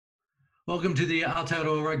Welcome to the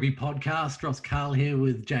Aotearoa Rugby Podcast. Ross Carl here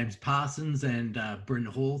with James Parsons and Bryn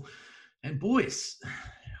Hall. And boys,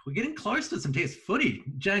 we're getting close to some Test footy.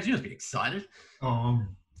 James, you must be excited. Oh,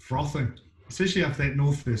 I'm frothing, especially after that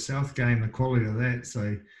North versus South game, the quality of that.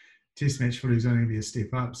 So Test match footy is only going to be a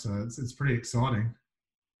step up. So it's pretty exciting.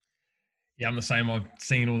 Yeah, I'm the same. I've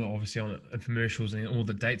seen all the, obviously on the infomercials and all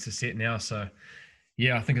the dates are set now. So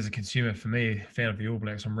yeah, I think as a consumer, for me, fan of the All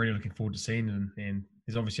Blacks, I'm really looking forward to seeing them. And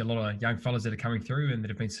there's obviously a lot of young fellas that are coming through and that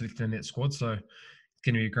have been selected in that squad. So it's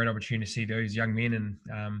going to be a great opportunity to see those young men and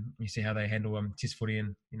you see how they handle Test footy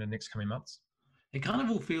in next coming months. It kind of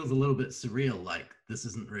all feels a little bit surreal, like this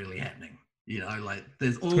isn't really happening. Like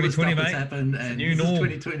there's all this this stuff mate. that's happened, and new this norm.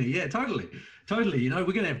 is 2020. Yeah, totally. We're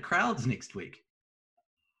going to have crowds next week.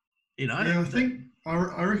 Yeah,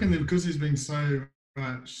 I reckon that because there's been so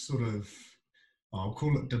much sort of, I'll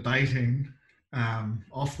call it debating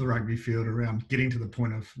off the rugby field around getting to the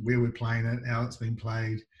point of where we're playing it, how it's been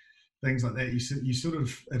played, things like that. You sort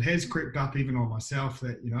of, it has crept up even on myself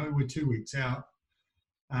that, we're 2 weeks out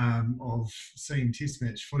of seeing Test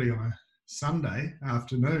match footy on a Sunday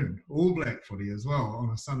afternoon, All Black footy as well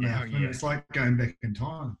on a Sunday afternoon. Yeah. It's like going back in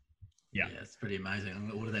time. Yeah, it's pretty amazing. I'm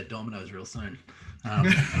going to order that Domino's real soon.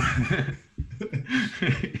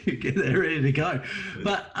 Get that ready to go.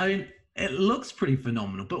 But I mean, it looks pretty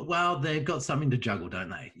phenomenal. But wow, they've got something to juggle, don't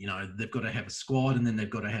they? They've got to have a squad, and then they've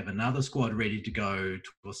got to have another squad ready to go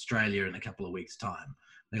to Australia in a couple of weeks' time.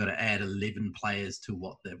 They've got to add 11 players to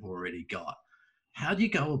what they've already got. How do you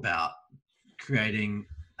go about creating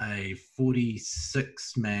a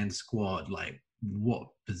 46-man squad? Like, what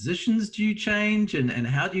positions do you change, and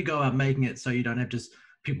how do you go about making it so you don't have just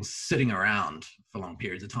people sitting around for long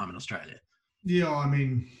periods of time in Australia? Yeah, I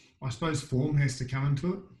mean, I suppose form has to come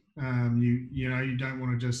into it. You don't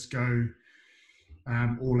want to just go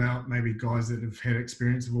all out. Maybe guys that have had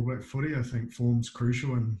experience of All Black footy. I think form's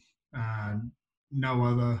crucial, and no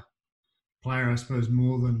other player, I suppose,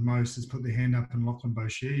 more than most has put their hand up in Lachlan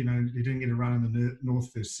Boshier. He didn't get a run in the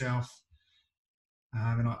North versus South.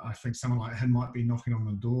 And I think someone like him might be knocking on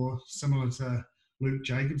the door, similar to Luke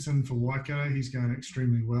Jacobson for Waikato. He's going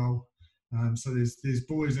extremely well. So there's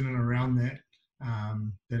boys in and around that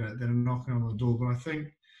that are knocking on the door. But I think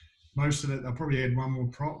most of it, they'll probably add one more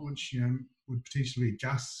prop, which would potentially be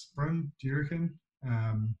Gus Bryn, do you reckon?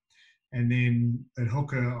 And then at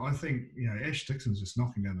hooker, I think Ash Dixon's just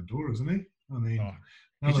knocking down the door, isn't he? I mean,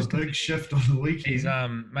 another big shift on the weekend.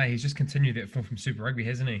 He's just continued that form from Super Rugby,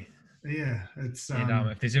 hasn't he? Yeah, it's and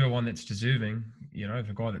if there's ever one that's deserving, of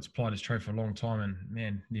a guy that's plied his trade for a long time, and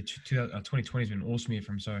man, 2020 has been awesome here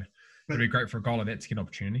for him. So it'd be great for a guy like that to get an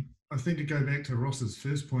opportunity. I think to go back to Ross's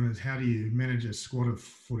first point is how do you manage a squad of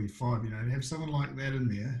 45? To have someone like that in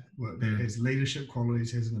there that has leadership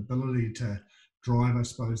qualities, has an ability to drive, I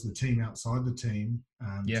suppose, the team outside the team,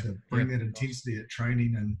 to bring that intensity at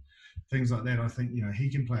training and things like that. I think, he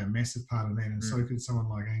can play a massive part in that, and so could someone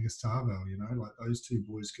like Angus Tarvell, like those two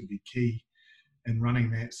boys could be key in running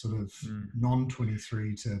that sort of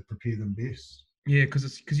non-23 to prepare them best. Yeah,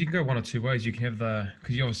 because you can go one or two ways. You can have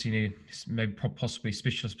because you obviously need maybe possibly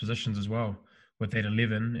specialist positions as well with that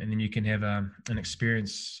 11, and then you can have an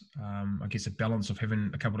experience, I guess a balance of having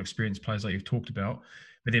a couple of experienced players like you've talked about,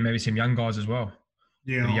 but then maybe some young guys as well.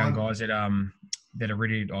 Yeah, the young guys that are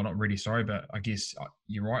ready, or not ready, sorry, but I guess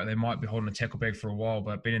you're right. They might be holding a tackle bag for a while,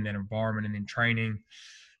 but being in that environment and then training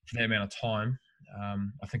for that amount of time,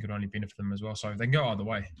 I think it would only benefit them as well. So they can go either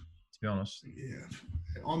way, to be honest. Yeah.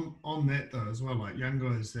 On that though as well, like young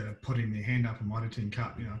guys that are putting their hand up in Mitre 10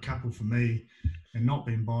 Cup, a couple for me, and not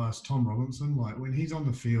being biased, Tom Robinson, like when he's on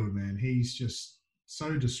the field, man, he's just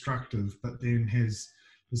so destructive, but then has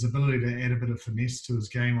his ability to add a bit of finesse to his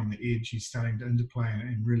game on the edge. He's starting to interplay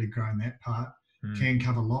and really growing that part. Can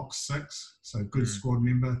cover locks 6, so good squad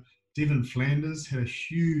member. Devin Flanders had a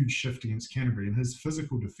huge shift against Canterbury, and his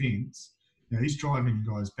physical defence, he's driving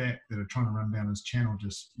guys back that are trying to run down his channel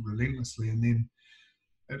just relentlessly. And then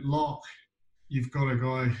at lock, you've got a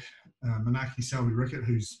guy, Manaki Selby-Rickett,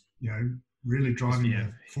 who's, really driving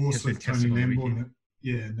the force with Tony Lamborn,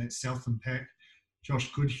 in that Southland pack.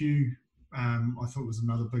 Josh Goodhue, I thought was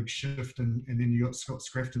another big shift, and then you got Scott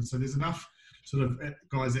Scrafton. So there's enough sort of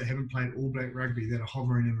guys that haven't played All Black rugby that are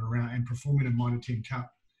hovering in and around and performing in Mitre 10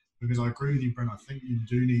 Cup. Because I agree with you, Brent, I think you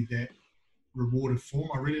do need that rewarded form.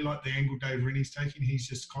 I really like the angle Dave Rennie's taking. He's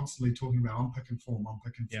just constantly talking about, I'm picking form.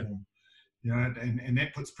 And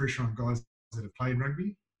that puts pressure on guys that have played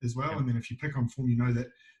rugby as well. And then if you pick on form,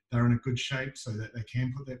 that they're in a good shape so that they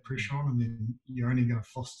can put that pressure on, and then you're only going to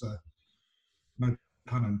foster, no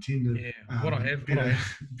pun intended,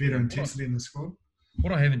 better intensity in the squad.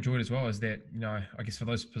 what I have enjoyed as well is that, I guess for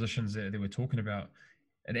those positions that we're talking about,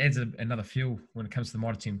 it adds another feel when it comes to the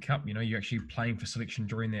Mitre 10 Cup. You're actually playing for selection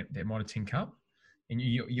during that Mitre 10 Cup. And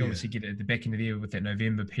you obviously get it at the back end of the year with that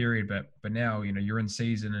November period, but now, you're in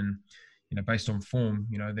season and, based on form,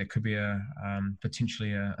 there could be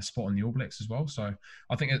potentially a spot in the All Blacks as well. So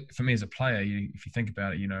I think for me as a player, if you think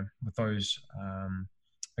about it, with those,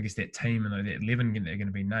 I guess that team and that 11 that are going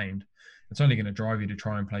to be named, it's only going to drive you to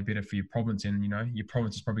try and play better for your province. And, your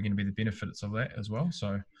province is probably going to be the benefits of that as well.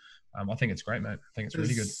 So I think it's great, mate. I think it's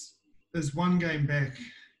really good. There's one game back,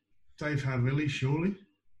 Dave Havili, surely.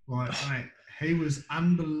 Mate, he was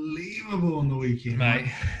unbelievable on the weekend. Mate,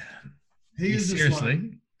 he is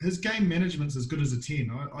seriously. His game management's as good as a 10.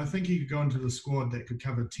 I think he could go into the squad that could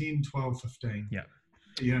cover 10, 12, 15. Yeah.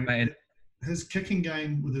 Mate, his kicking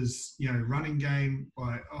game with his, running game,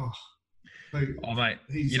 mate,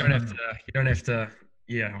 you don't have to.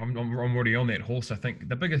 Yeah, I'm already on that horse. I think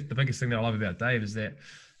the biggest thing that I love about Dave is that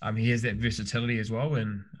he has that versatility as well.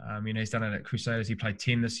 And he's done it at Crusaders. He played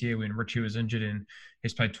 10 this year when Richie was injured, and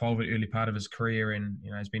he's played 12 at the early part of his career, and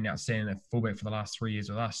has been outstanding at fullback for the last 3 years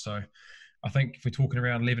with us. So I think if we're talking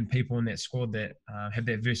around 11 people in that squad that have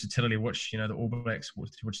that versatility, which the All Blacks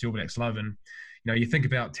love, and you think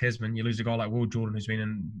about Tasman, you lose a guy like Will Jordan, who's been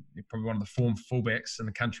in probably one of the form fullbacks in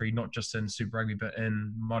the country, not just in Super Rugby but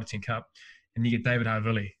in Mitre 10 Cup, and you get David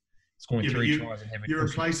Havili scoring 3 tries and having. You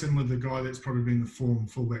replace him with the guy that's probably been the form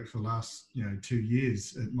fullback for the last 2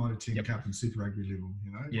 years at Mitre 10 Cup and Super Rugby level.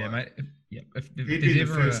 Yeah, mate. If he'd be the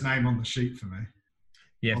first name on the sheet for me.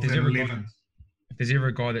 Yeah, if there's ever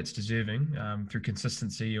a guy that's deserving through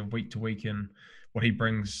consistency of week to week and what he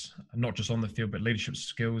brings, not just on the field, but leadership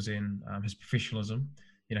skills and his professionalism,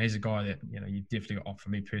 he's a guy that, you definitely got, for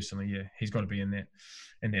me personally, he's got to be in that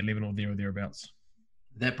 11 or thereabouts.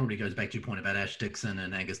 That probably goes back to your point about Ash Dixon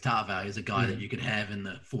and Angus Tarvey as a guy that you could have in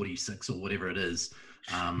the 46 or whatever it is,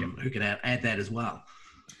 who could add that as well.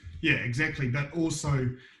 Yeah, exactly. But also,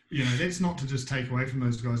 that's not to just take away from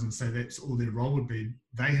those guys and say that's all their role would be.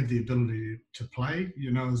 They have the ability to play,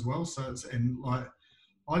 as well. So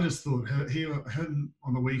I just thought him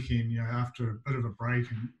on the weekend, after a bit of a break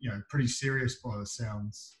and, pretty serious by the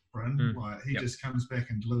sounds, Bryn, he just comes back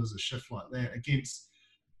and delivers a shift like that against,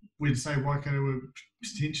 we'd say Waikato were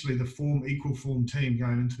potentially the equal form team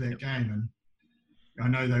going into that game. And I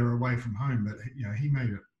know they were away from home, but, he made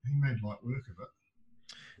light work of it.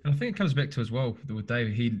 And I think it comes back to as well with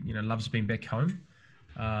David. He loves being back home,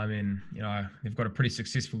 and they've got a pretty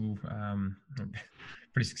successful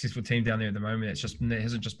team down there at the moment. It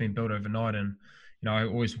hasn't just been built overnight. And when I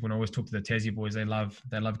always talk to the Tassie boys, they love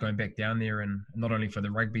going back down there, and not only for the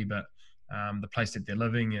rugby, but the place that they're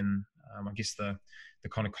living, and I guess the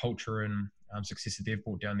kind of culture and success that they've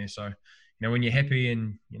brought down there. So when you're happy,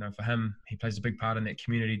 and for him, he plays a big part in that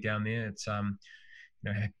community down there. It's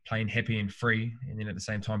playing happy and free, and then at the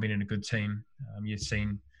same time being in a good team. You've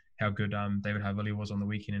seen how good David Havili was on the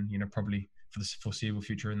weekend, and probably for the foreseeable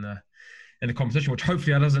future in the competition, which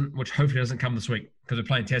hopefully doesn't come this week, because we're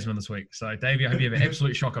playing Tasman this week. So Davey, I hope you have an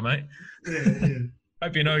absolute shocker, mate. Yeah.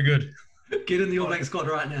 Hope you're no good. Get in the All Black squad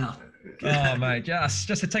right now. Oh mate,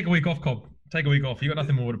 just take a week off, Cobb. Take a week off. You got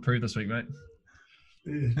nothing more to prove this week, mate.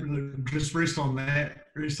 Yeah, just rest on that.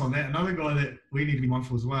 Another guy that we need to be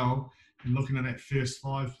mindful as well, and looking at that first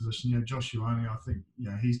 5 position, Josh Ioane, I think,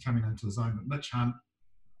 he's coming into his own. But Mitch Hunt,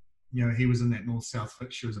 he was in that North-South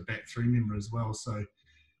fixture as a back 3 member as well. So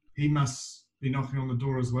he must be knocking on the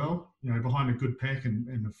door as well, behind a good pack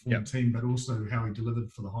and a form team, but also how he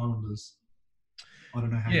delivered for the Highlanders. I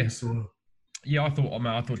don't know how you saw. Yeah, I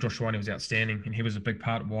thought Josh Ioane was outstanding, and he was a big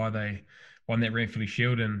part of why they won that Ranfurly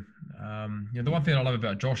Shield. And the one thing I love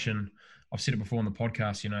about Josh, and I've said it before on the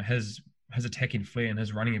podcast, his attacking flair and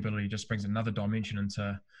his running ability just brings another dimension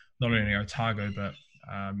into not only Otago, but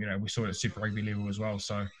we saw it at Super Rugby level as well.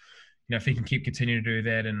 So if he can keep continuing to do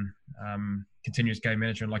that and continue his game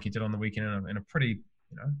management like he did on the weekend in a pretty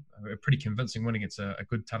convincing win against a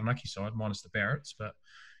good Taranaki side, minus the Barretts, but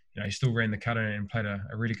he still ran the cutter and played a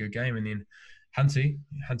really good game. And then Hunty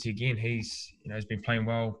again, he's been playing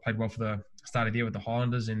well, played well for the start of the year with the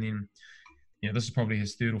Highlanders, and then this is probably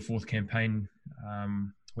his 3rd or 4th campaign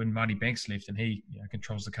when Marty Banks left, and he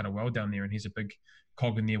controls the cutter well down there, and he's a big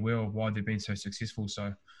cog in their wheel of why they've been so successful.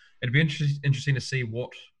 So it'd be interesting to see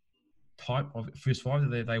what type of first 5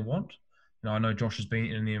 that they want. I know Josh has been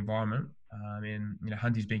in the environment, and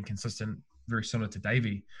Hunty's been consistent, very similar to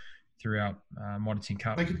Davey throughout Mitre 10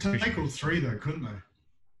 Cup. They could take all 3 though, couldn't they?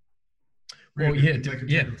 Well, they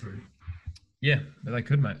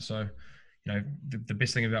could, mate. So the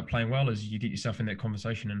best thing about playing well is you get yourself in that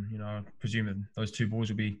conversation, and I presume that those 2 boys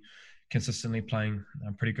will be consistently playing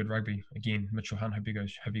pretty good rugby. Again, Mitchell Hunt, hope he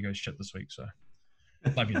goes shit this week. So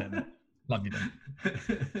love you, Dan. Love you, Dan.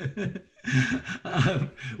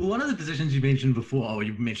 One of the positions you mentioned before, or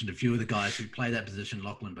you mentioned a few of the guys who play that position,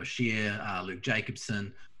 Lachlan Boshier, Luke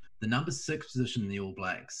Jacobson. The number 6 position in the All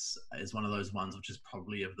Blacks is one of those ones which is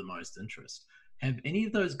probably of the most interest. Have any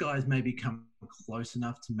of those guys maybe come close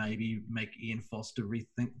enough to maybe make Ian Foster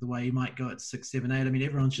rethink the way he might go at 6, 7, 8? I mean,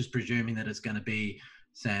 everyone's just presuming that it's going to be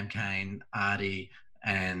Sam Cane, Ardie,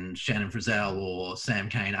 and Shannon Frizzell, or Sam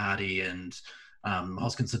Cane, Ardie, and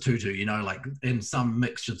Hoskins Sotutu, you know, like in some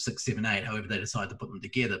mix of 6, 7, 8, however they decide to put them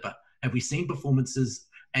together. But have we seen performances,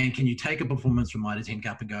 and can you take a performance from Mitre 10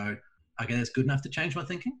 Cup and go, okay, that's good enough to change my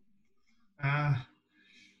thinking?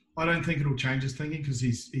 I don't think it'll change his thinking, because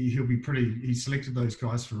he'll be he selected those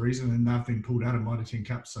guys for a reason, and they've been pulled out of Mitre 10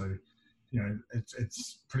 Cup. So, you know,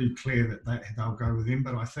 it's pretty clear that they'll go with him.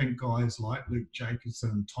 But I think guys like Luke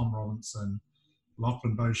Jacobson, Tom Robinson,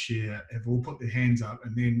 Lachlan Boshier have all put their hands up.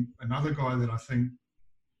 And then another guy that I think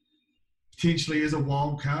potentially is a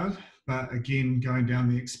wild card, but again, going down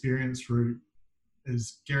the experience route,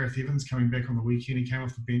 is Gareth Evans coming back on the weekend. He came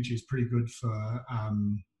off the bench. He's pretty good for,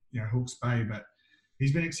 Hawke's Bay, but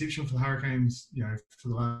he's been exceptional for the Hurricanes, you know, for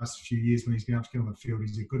the last few years when he's been able to get on the field.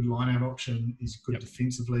 He's a good line-out option. He's good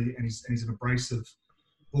defensively, and he's an abrasive,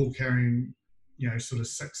 ball-carrying, you know, sort of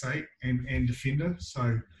 6'8" and defender.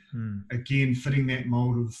 So, again, fitting that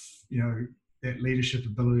mould of, you know, that leadership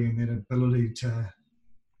ability and that ability to,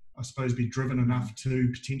 I suppose, be driven enough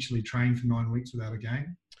to potentially train for 9 weeks without a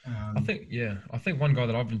game. I think one guy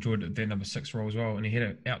that I've enjoyed at their number 6 role as well, and he had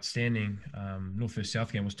an outstanding North vs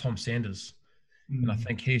South game, was Tom Sanders. And I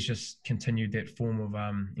think he's just continued that form of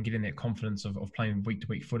and getting that confidence of playing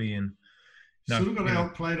week-to-week footy. And sort of got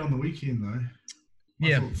outplayed on the weekend, though.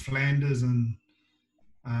 I thought Flanders and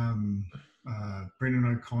Brendan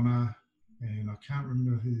O'Connor, and I can't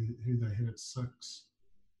remember who they had at 6.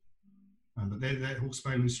 But that Hawke's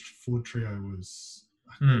Bay loose forward trio was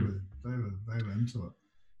they were into it.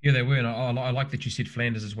 Yeah, they were, and I like that you said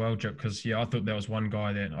Flanders as well, Jip, because I thought that was one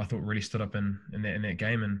guy that I thought really stood up in that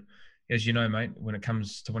game. And as you know, mate, when it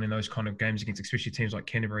comes to winning those kind of games against especially teams like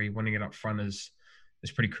Canterbury, winning it up front is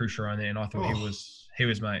pretty crucial around there. And I thought he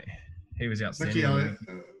was outstanding.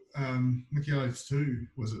 Mickey Oates too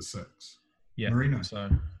was at 6. Yeah, Marino. So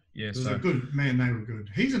it was a good man. They were good.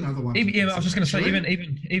 He's another one. I was just going to say,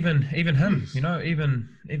 even him, you know, even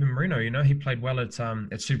Marino, you know, he played well at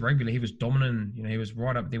Super Rugby. He was dominant. You know, he was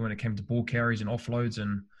right up there when it came to ball carries and offloads,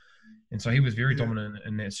 and so he was very dominant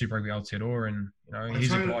in that Super Rugby Aotearoa. And you know,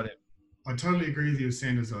 he's a guy that. I totally agree with you with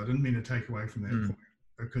Sanders, though. I didn't mean to take away from that point,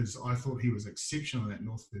 because I thought he was exceptional in that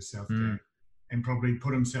North vs South game, and probably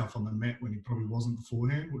put himself on the map when he probably wasn't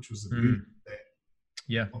beforehand, which was the beauty of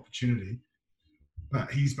that opportunity.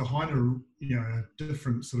 But he's behind a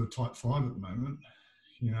different sort of type 5 at the moment.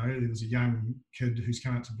 You know, there was a young kid who's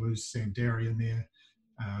come out to Blues, Sam Derry in there,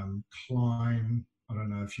 Klein. I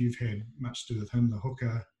don't know if you've had much to do with him, the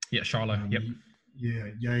hooker. Yeah, Shiloh. Yeah,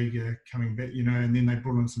 Jaeger coming back, you know, and then they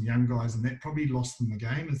brought in some young guys, and that probably lost them the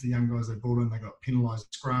game. As the young guys they brought in, they got penalised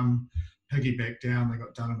scrum, Piggy back down, they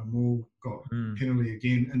got done in a maul, got penalty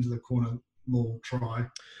again, into the corner, maul, try.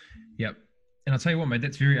 Yep. And I'll tell you what, mate,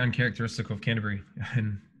 that's very uncharacteristic of Canterbury.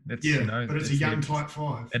 And that's, you know, but it's a young type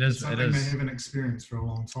 5. It is. Something they haven't experienced for a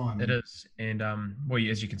long time. It is. And,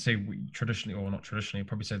 as you can see, not traditionally,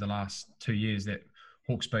 probably say the last 2 years, that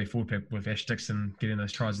Hawke's Bay forward pack with Ash Dixon getting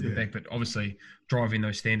those tries at the back, but obviously driving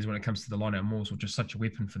those standards when it comes to the line-out mauls, which is such a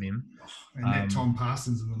weapon for them. And that Tom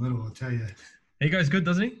Parsons in the middle, I tell you. He goes good,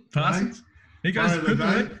 doesn't he? Parsons? He goes good,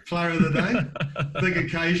 Player of the day. Big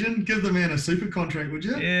occasion. Give the man a super contract, would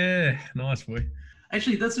you? Yeah. Nice, boy.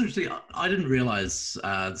 Actually, that's interesting. I didn't realise,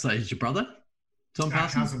 so he's your brother? Tom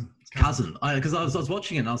Parsons? Cousin. Because I was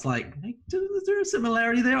watching it and I was like, hey, is there a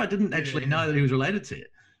similarity there? I didn't actually know that he was related to it.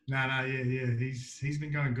 No, he's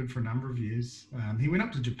been going good for a number of years. He went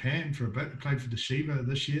up to Japan for a bit. He played for Toshiba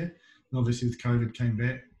this year. And obviously with COVID came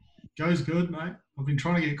back. Goes good, mate. I've been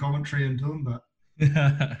trying to get commentary into him, but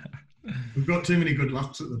we've got too many good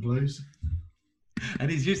lucks at the Blues.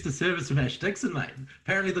 And he's used to service from Ash Dixon, mate.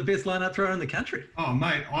 Apparently the best line-out thrower in the country. Oh,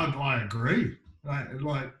 mate, I agree.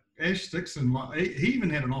 Like Ash Dixon, he even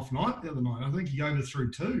had an off night the other night. I think he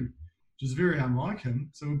overthrew 2, which is very unlike him.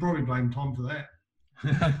 So we'll probably blame Tom for that.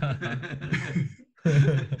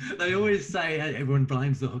 They always say everyone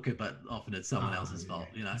blames the hooker, but often it's someone else's fault.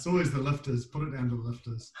 You know, it's always the lifters. Put it down to the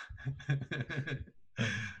lifters.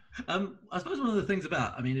 I suppose one of the things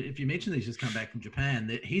about, I mean, if you mention he's just come back from Japan,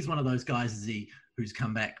 that he's one of those guys, who's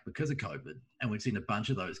come back because of COVID, and we've seen a bunch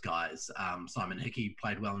of those guys. Simon Hickey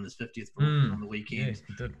played well in his 50th on the weekend. Yeah,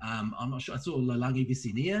 he did. I'm not sure. I saw Lalangi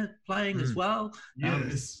Visinia playing as well. Yeah,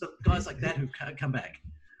 So guys like that who've come back.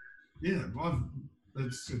 Yeah,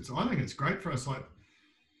 I think it's great for us. Like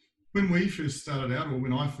when we first started out, or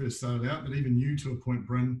when I first started out, but even you to a point,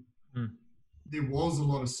 Bryn, there was a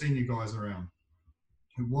lot of senior guys around.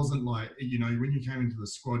 It wasn't like, when you came into the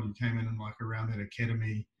squad, you came in like around that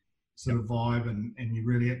academy sort of vibe, and you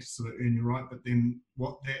really had to sort of earn your right. But then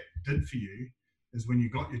what that did for you is when you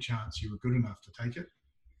got your chance, you were good enough to take it.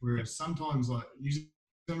 Whereas sometimes, like, New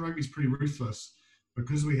Zealand rugby is pretty ruthless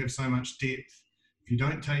because we have so much depth. If you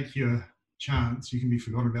don't take your chance, you can be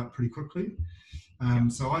forgotten about pretty quickly.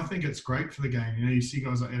 So I think it's great for the game. You see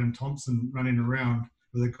guys like Adam Thompson running around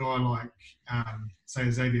with a guy like, say,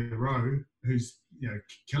 Xavier Rowe, who's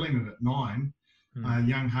killing it at 9,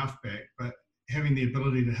 young halfback, but having the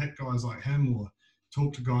ability to hit guys like him or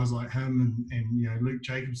talk to guys like him and Luke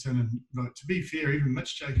Jacobson. And like, to be fair, even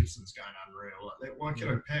Mitch Jacobson's going unreal. Like that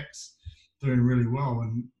Waikato Pack's doing really well.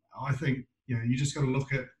 And I think, you just got to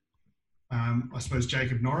look at, I suppose,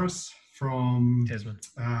 Jacob Norris from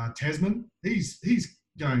Tasman. He's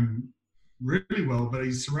going really well, but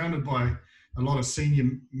he's surrounded by a lot of senior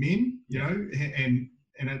men, and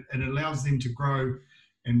it allows them to grow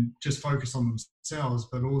and just focus on themselves.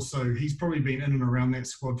 But also, he's probably been in and around that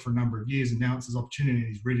squad for a number of years, and now it's his opportunity and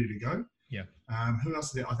he's ready to go. Yeah. Who else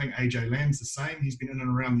is there? I think AJ Land's the same. He's been in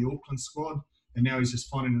and around the Auckland squad, and now he's just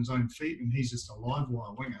finding his own feet, and he's just a live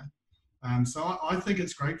wire winger. So I think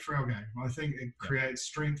it's great for our game. I think it creates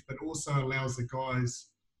strength, but also allows the guys,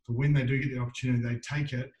 for when they do get the opportunity, they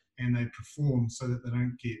take it and they perform so that they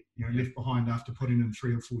don't get left behind after putting in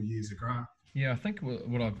 3 or 4 years of graft. Yeah, I think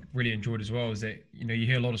what I've really enjoyed as well is that you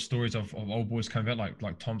hear a lot of stories of old boys coming back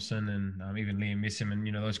like Thompson and even Liam Messam and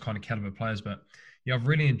those kind of caliber players. But I've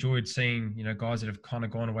really enjoyed seeing guys that have kind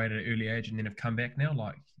of gone away at an early age and then have come back now,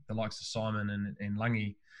 like the likes of Simon and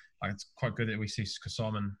Langi. Like, it's quite good that we see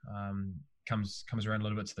Simon comes around a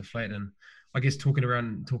little bit to the flat, and I guess talking to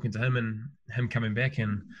him and him coming back,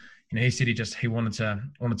 and he said he wanted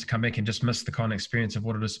to come back and just miss the kind of experience of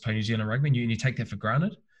what it is to play New Zealand rugby, and you take that for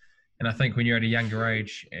granted. And I think when you're at a younger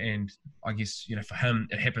age, and I guess for him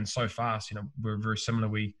it happened so fast. We're very similar.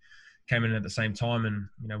 We came in at the same time, and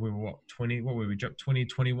we were 20. What were we?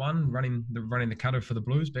 2021 running the cutter for the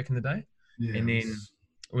Blues back in the day, and then.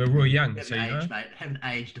 We were young, haven't so aged, mate. Haven't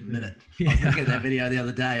aged a minute. I was looking at that video the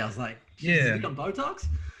other day. I was like, "Yeah, on Botox."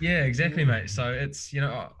 Yeah, exactly, mate. So it's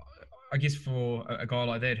I guess for a guy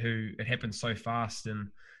like that who it happened so fast, and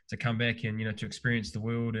to come back and to experience the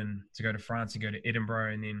world and to go to France and go to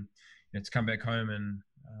Edinburgh and then to come back home and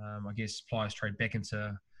I guess apply his trade back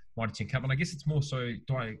into Mighty 10 Cup. And I guess it's more so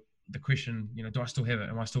do I still have it?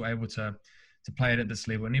 Am I still able to play it at this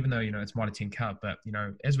level? And even though it's Mighty 10 Cup, but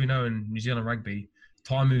as we know in New Zealand rugby,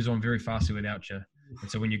 time moves on very fastly without you. And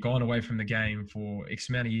so when you're gone away from the game for X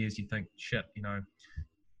amount of years, you think, shit,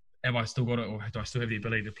 have I still got it, or do I still have the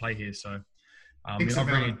ability to play here? So X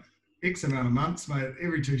amount of months, mate.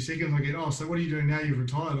 Every 2 seconds I get, so what are you doing now? You've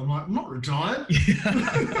retired. I'm like, I'm not retired. Give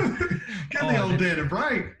the old dad a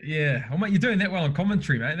break. Yeah. Well, mate, you're doing that well on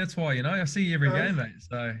commentary, mate. That's why, I see you every game, mate.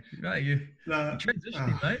 So, you're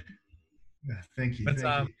transitioning, mate. Thank you.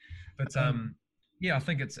 Yeah, I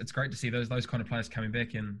think it's great to see those kind of players coming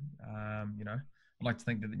back, and I'd like to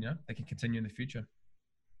think that they can continue in the future.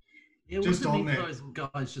 Yeah, just on that, those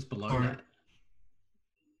guys just below that.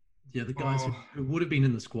 Yeah, the guys who would have been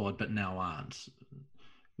in the squad but now aren't.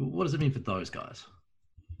 What does it mean for those guys?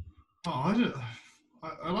 Like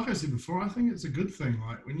I said before, I think it's a good thing.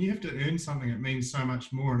 Like, when you have to earn something, it means so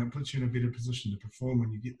much more, and it puts you in a better position to perform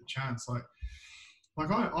when you get the chance. Like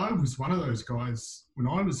I was one of those guys when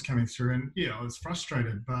I was coming through, and I was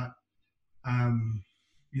frustrated, but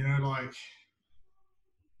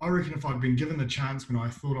I reckon if I'd been given the chance when I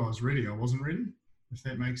thought I was ready, I wasn't ready, if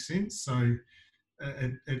that makes sense. So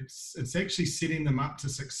it's actually setting them up to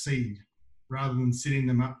succeed rather than setting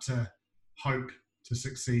them up to hope to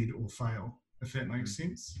succeed or fail, if that makes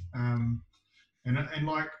sense. And I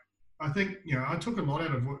think, I took a lot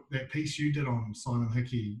out of what that piece you did on Simon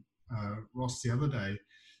Hickey, Ross, the other day.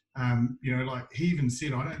 He even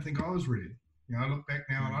said, I don't think I was ready. I look back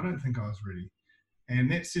now and I don't think I was ready. And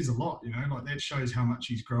that says a lot, that shows how much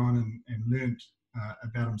he's grown and learned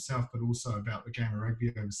about himself, but also about the game of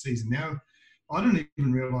rugby overseas. And now I didn't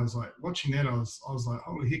even realise, watching that, I was like,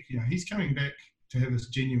 holy heck, he's coming back to have this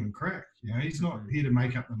genuine crack. He's not here to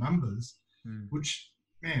make up the numbers, which,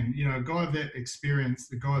 man, a guy of that experience,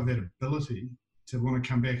 the guy of that ability to want to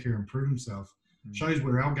come back here and prove himself. Shows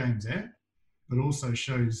where our game's at, but also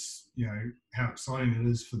shows, you know, how exciting it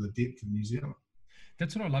is for the depth of New Zealand.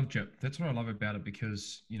 That's what I love, Jip. That's what I love about it,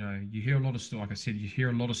 because, you know, you hear a lot of stories, like I said, you hear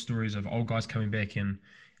a lot of stories of old guys coming back and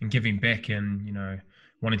giving back and, you know,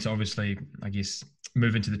 wanting to obviously, I guess,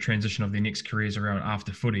 move into the transition of their next careers around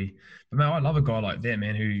after footy. But man, I love a guy like that,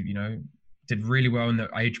 man, who, you know, did really well in the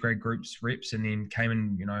age grade groups reps and then came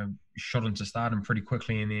and, you know, shot into stardom pretty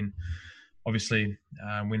quickly, and then obviously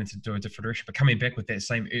went into do a different direction, but coming back with that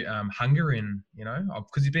same hunger and, you know,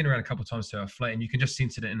 because he's been around a couple of times to our flat, and you can just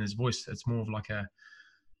sense it in his voice. It's more of like a,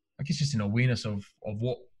 I guess, just an awareness of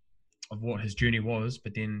what his journey was,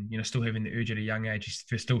 but then, you know, still having the urge at a young age,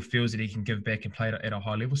 he still feels that he can give back and play at a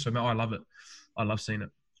high level. So man, I love it. I love seeing it.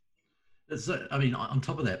 So, I mean, on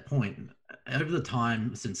top of that point, over the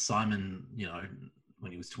time since Simon, you know,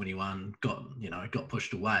 when he was 21, got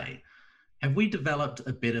pushed away, have we developed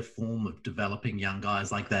a better form of developing young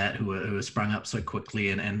guys like that who are sprung up so quickly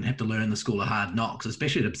and have to learn the school of hard knocks,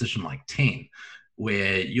 especially at a position like 10,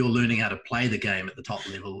 where you're learning how to play the game at the top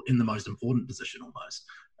level in the most important position almost?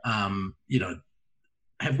 You know,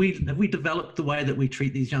 have we developed the way that we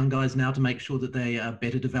treat these young guys now to make sure that they are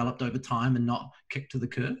better developed over time and not kicked to the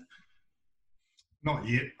curb? Not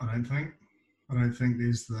yet, I don't think. I don't think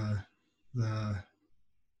there's no,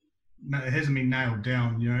 it hasn't been nailed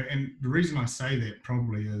down, you know. And the reason I say that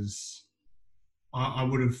probably is I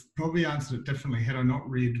would have probably answered it differently had I not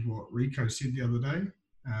read what Rico said the other day.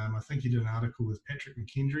 I think he did an article with Patrick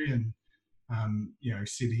McKendry, and you know,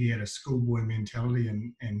 said he had a schoolboy mentality,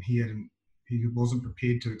 and he wasn't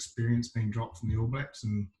prepared to experience being dropped from the All Blacks,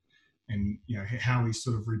 and you know, how he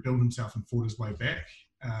sort of rebuilt himself and fought his way back.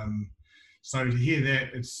 So to hear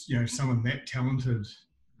that, it's, you know, someone that talented,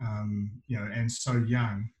 you know, and so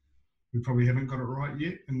young, we probably haven't got it right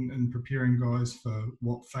yet in preparing guys for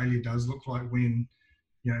what failure does look like when,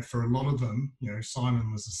 you know, for a lot of them, you know,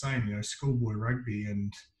 Simon was the same, you know, schoolboy rugby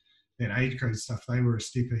and that age grade stuff, they were a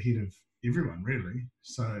step ahead of everyone, really.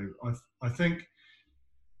 So I think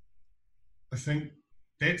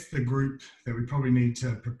that's the group that we probably need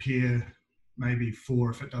to prepare maybe for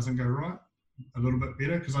if it doesn't go right a little bit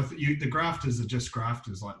better, because the grafters are just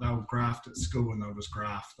grafters. Like, they'll graft at school and they'll just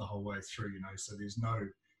graft the whole way through, you know, so there's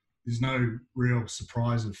no real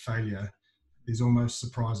surprise of failure. There's almost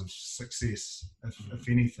surprise of success, if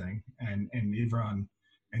anything, and everyone.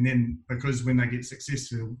 And then, because when they get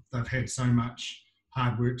successful, they've had so much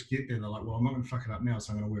hard work to get there, they're like, well, I'm not going to fuck it up now,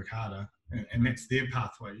 so I'm going to work harder. And that's their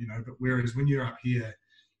pathway, you know. But whereas when you're up here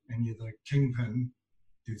and you're the kingpin,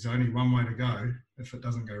 there's only one way to go if it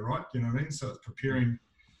doesn't go right, you know what I mean? So it's preparing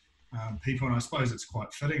people, and I suppose it's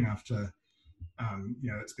quite fitting after,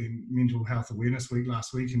 you know, it's been Mental Health Awareness Week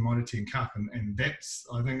last week in Mitre 10 Cup, and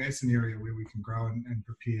I think that's an area where we can grow and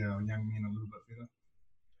prepare our young men a little bit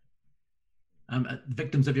better.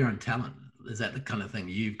 Victims of your own talent, is that the kind of thing?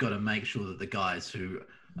 You've got to make sure that the guys who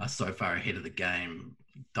are so far ahead of the game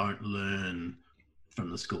don't learn from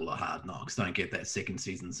the school of hard knocks, don't get that second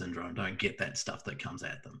season syndrome, don't get that stuff that comes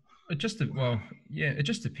at them. It just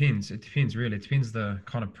depends. It depends, really. It depends the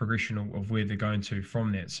kind of progression of where they're going to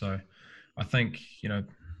from that. So I think, you know,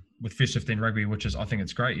 with First 15 rugby, which is, I think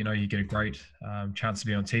it's great, you know, you get a great chance to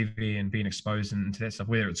be on TV and being exposed into that stuff,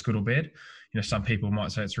 whether it's good or bad. You know, some people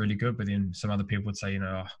might say it's really good, but then some other people would say, you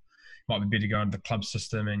know, might be better to go into the club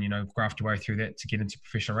system and, you know, graft your way through that to get into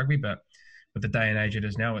professional rugby. But with the day and age it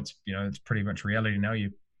is now, it's, you know, it's pretty much reality now. If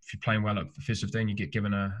you're playing well at the First 15, you get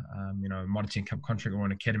given a, you know, Mitre 10 Cup contract or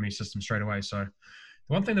an academy system straight away. So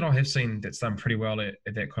the one thing that I have seen that's done pretty well at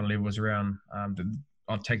that kind of level is around,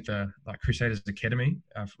 I'll take the like Crusaders Academy,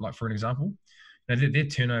 like for an example. You know, their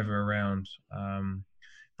turnover around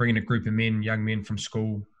bringing a group of men, young men from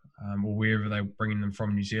school or wherever they're bringing them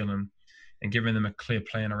from New Zealand, and giving them a clear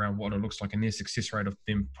plan around what it looks like, and their success rate of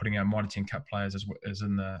them putting out Mitre 10 Cup players is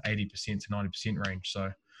in the 80% to 90% range.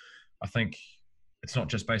 So I think it's not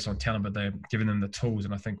just based on talent, but they're giving them the tools.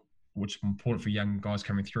 And I think what's important for young guys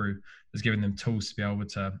coming through is giving them tools to be able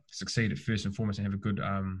to succeed at first and foremost and have a good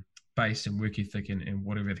base and work ethic and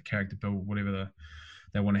whatever the character build, whatever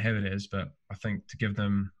they want to have it as. But I think to give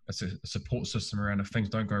them a support system around if things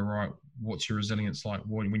don't go right, what's your resilience like?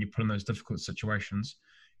 When you put in those difficult situations,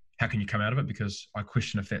 how can you come out of it? Because I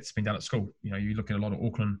question if that's been done at school. You know, you look at a lot of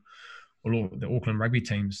the Auckland rugby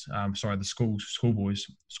teams, the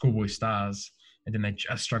schoolboy stars, and then they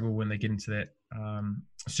just struggle when they get into that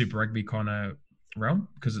super rugby kind of realm,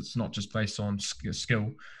 because it's not just based on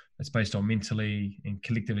skill, it's based on mentally and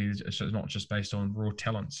collectively. It's not just based on raw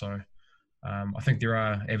talent. So I think there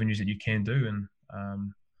are avenues that you can do. And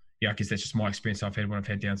I guess that's just my experience I've had when I've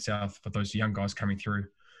had down south for those young guys coming through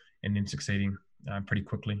and then succeeding pretty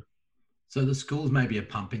quickly. So the schools maybe are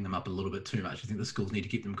pumping them up a little bit too much. I think the schools need to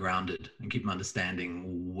keep them grounded and keep them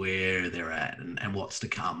understanding where they're at and what's to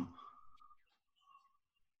come.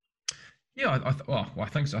 Yeah, I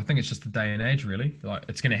think so. I think it's just the day and age, really. Like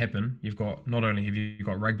it's going to happen. You've got not only have you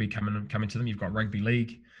got rugby coming to them, you've got rugby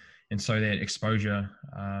league, and so that exposure,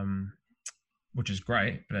 which is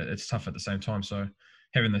great, but it's tough at the same time. So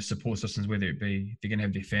having those support systems, whether it be they're going to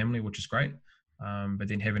have their family, which is great, but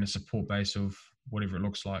then having a support base of whatever it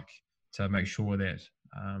looks like to make sure that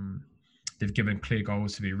they've given clear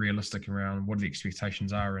goals to be realistic around what the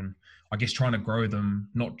expectations are, and I guess trying to grow them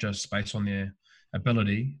not just based on their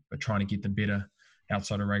ability, but trying to get them better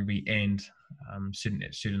outside of rugby and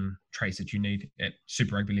certain traits that you need at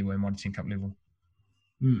Super Rugby level and Mighty 10 Cup level.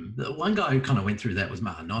 The one guy who kind of went through that was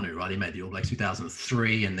Ma'a Nonu, right? He made the All Blacks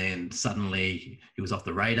 2003, and then suddenly he was off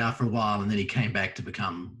the radar for a while, and then he came back to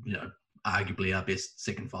become, arguably our best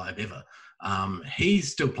second five ever.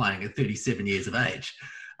 He's still playing at 37 years of age,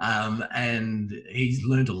 and he's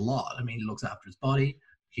learned a lot. I mean, he looks after his body.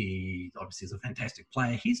 He obviously is a fantastic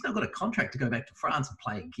player. He's now got a contract to go back to France and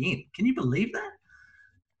play again. Can you believe that?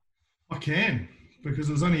 I can, because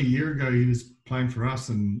it was only a year ago he was playing for us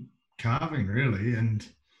and carving, really, and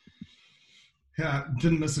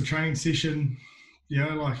didn't miss a training session.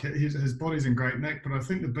 Like his body's in great nick. But I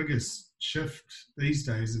think the biggest shift these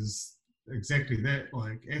days is exactly that.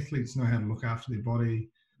 Like athletes know how to look after their body.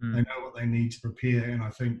 They know what they need to prepare. And I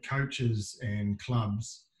think coaches and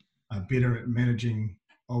clubs are better at managing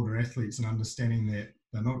older athletes and understanding that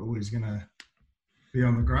they're not always going to be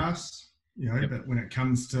on the grass, but when it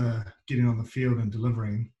comes to getting on the field and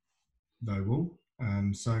delivering, they will.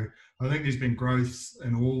 So I think there's been growth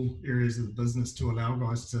in all areas of the business to allow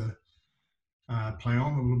guys to play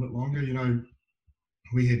on a little bit longer.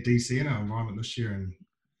 We had DC in our environment this year, and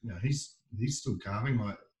he's still carving.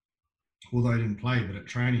 Like, although he didn't play, but at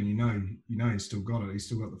training, he's still got it. He's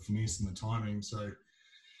still got the finesse and the timing. So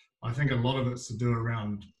I think a lot of it's to do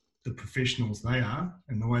around the professionals they are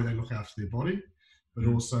and the way they look after their body, but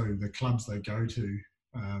also the clubs they go to,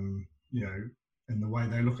 and the way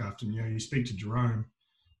they look after them. You speak to Jerome,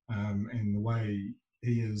 and the way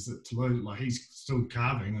he is at Toulouse, like he's still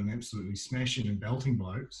carving and absolutely smashing and belting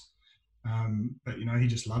blokes. But he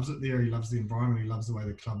just loves it there. He loves the environment. He loves the way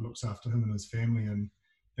the club looks after him and his family, and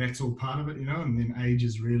that's all part of it, And then age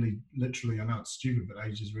is really, literally, I know it's stupid, but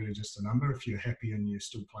age is really just a number if you're happy and you're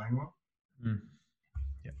still playing well.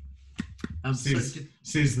 Yeah. Says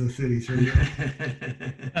the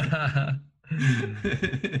 33-year-old.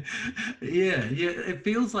 Yeah. It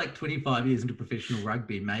feels like 25 years into professional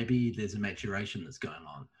rugby, maybe there's a maturation that's going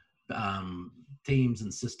on. Teams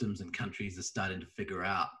and systems and countries are starting to figure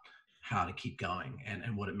out how to keep going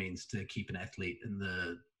and what it means to keep an athlete in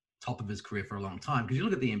the top of his career for a long time. Because you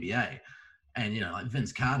look at the NBA and, like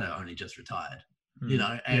Vince Carter only just retired,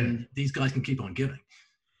 and these guys can keep on giving.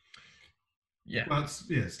 Yeah. Well,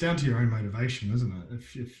 it's down to your own motivation, isn't it?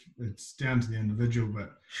 If it's down to the individual.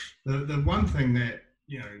 But the one thing that,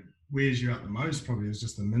 wears you out the most probably is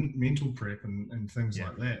just the mental prep and things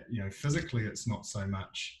like that. Physically, it's not so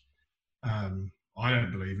much, I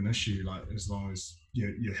don't believe an issue, like as long as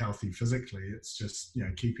you're healthy physically. It's just,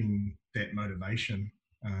 keeping that motivation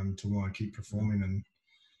to want to keep performing and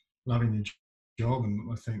loving your job.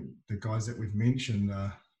 And I think the guys that we've mentioned,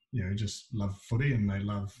 just love footy and they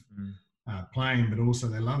love playing, but also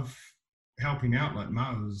they love helping out. Like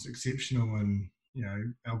Ma'a was exceptional, and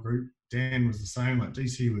our group, Dan was the same. Like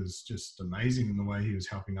DC was just amazing in the way he was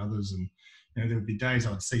helping others, and there would be days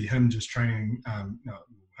I'd see him just training,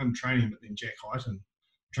 him training, but then Jack Hyton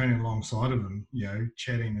training alongside of him,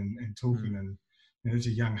 chatting and talking, and there's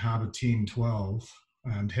a young Harbour 10, 12,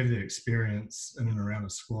 to have that experience in and around a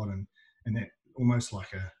squad, and that almost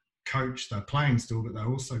like a coach. They're playing still, but they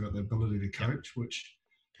also got the ability to coach, which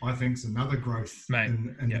I think is another growth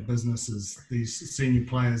in the business. Is these senior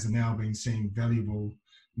players are now being seen valuable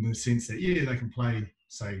in the sense that, they can play,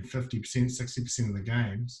 say, 50%, 60% of the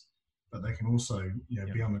games, but they can also,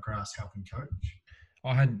 be on the grass helping coach.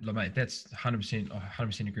 Mate, that's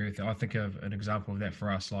 100% agree with that. I think of an example of that for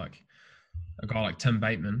us, like a guy like Tim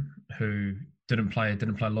Bateman, who didn't play a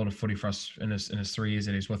lot of footy for us in his 3 years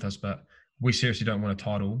that he's with us, but we seriously don't win a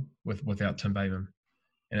title without Tim Bateman.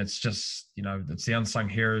 And it's just, it's the unsung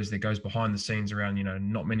heroes that goes behind the scenes around,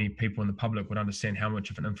 not many people in the public would understand how much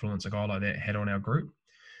of an influence a guy like that had on our group.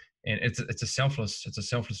 And it's a selfless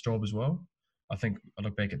job as well. I think I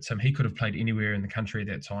look back at Tim, he could have played anywhere in the country at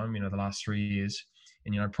that time, the last 3 years,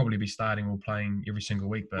 and, probably be starting or playing every single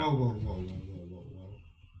week. But Whoa.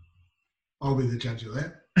 I'll be the judge of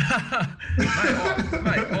that.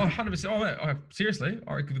 mate, 100%. Oh, mate, seriously,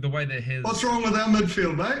 I reckon the way that his. What's wrong with our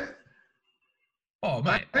midfield, mate? Oh,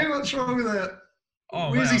 mate. Hey, what's wrong with that?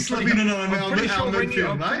 Oh, Where's mate, he slipping in on our midfield,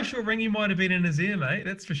 I'm mate? pretty sure Ringy might have been in his ear, mate.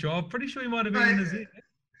 That's for sure. I'm pretty sure he might have been in his ear.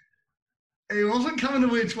 He wasn't coming to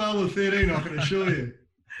wear 12 or 13, I can assure you.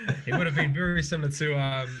 He would have been very similar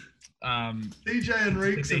to DJ and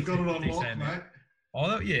Reeks have got it on lock, mate.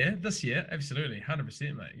 Oh, yeah, this year, absolutely,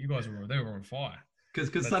 100%, mate. You guys they were on fire.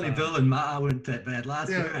 Because Sonny Bill and Ma weren't that bad last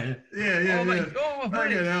year. Yeah. Mate. Oh,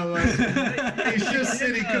 mate. Mate. He's just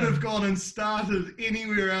said he could have gone and started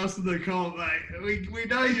anywhere else in the comp, mate. We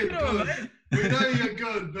know you're good. Mate. We know you're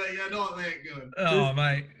good, but you're not that good. Oh,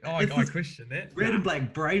 mate. I question that. Red and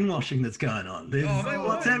black brainwashing that's going on. Mate,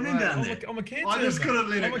 what's happening down there? I'm a cancer. I just couldn't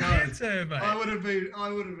let it go. Cancer, mate. I would have been,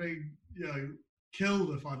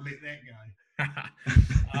 killed if I'd let that go.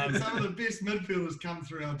 Some of the best midfielders come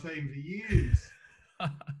through our team for years. But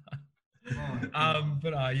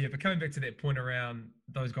coming back to that point around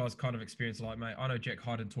those guys' kind of experience, like, mate, I know Jack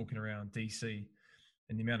Hyden talking around DC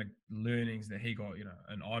and the amount of learnings that he got,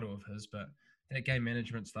 an idol of his, but that game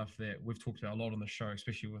management stuff that we've talked about a lot on the show,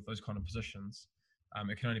 especially with those kind of positions,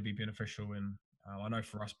 it can only be beneficial. And I know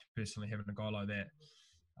for us personally, having a guy like that,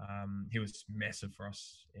 he was massive for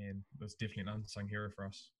us and was definitely an unsung hero for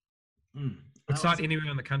us. Could start anywhere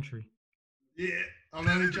in the country. Yeah, I'm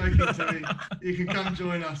only joking, Timmy. You can come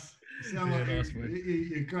join us. You sound like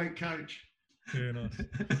you're a great coach. Yeah, nice.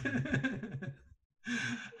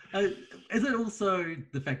 Is it also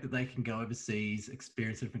the fact that they can go overseas,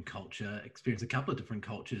 experience a different culture, experience a couple of different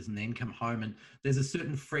cultures, and then come home, and there's a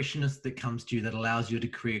certain freshness that comes to you that allows your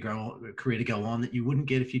career to go on that you wouldn't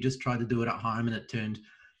get if you just tried to do it at home and it turned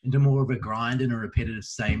into more of a grind and a repetitive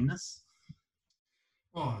sameness?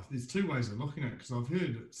 Oh, there's two ways of looking at it, because I've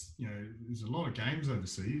heard there's a lot of games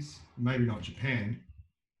overseas, maybe not Japan.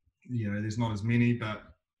 There's not as many, but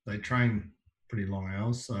they train pretty long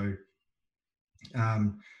hours. So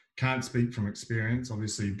can't speak from experience,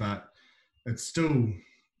 obviously, but it's still,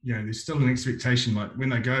 there's still an expectation. Like when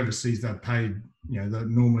they go overseas, they're paid, they're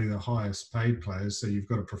normally the highest paid players. So you've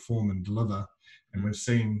got to perform and deliver. And we've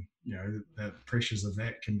seen, the pressures of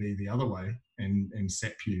that can be the other way and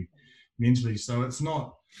sap you mentally. So it's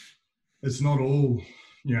not all,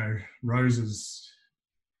 roses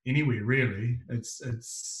anywhere really. I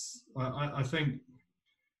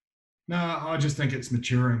just think it's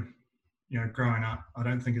maturing, growing up. I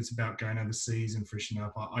don't think it's about going overseas and freshening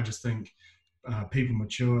up. I just think people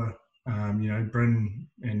mature. Brendan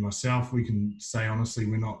and myself, we can say honestly,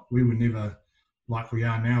 we were never like we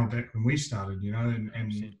are now back when we started,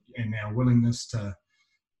 and our willingness to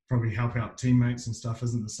probably help out teammates and stuff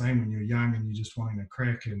isn't the same when you're young and you're just wanting to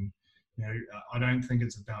crack. And, I don't think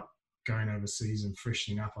it's about going overseas and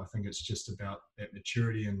freshening up. I think it's just about that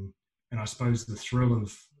maturity and I suppose the thrill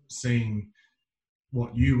of seeing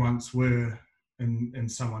what you once were in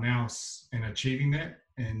someone else and achieving that.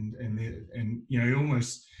 And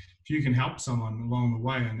almost if you can help someone along the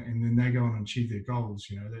way and then they go on and achieve their goals,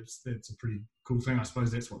 that's a pretty cool thing. I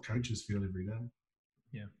suppose that's what coaches feel every day.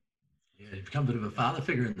 Yeah. Yeah, you've become a bit of a father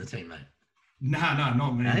figure in the team, mate. No,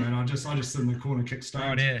 not me, man. I just sit in the corner, kick stones.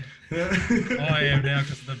 Right here. I am now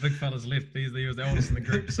because the big fella's left. He was the oldest in the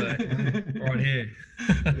group, so right here.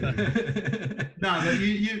 No, but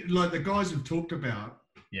you like the guys we've talked about.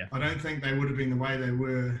 Yeah. I don't think they would have been the way they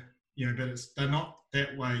were, but they're not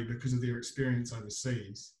that way because of their experience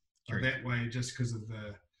overseas. Or that way just because of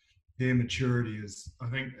their maturity is. I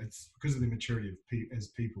think it's because of their maturity as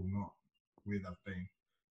people, not where they've been.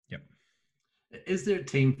 Yep. Is there a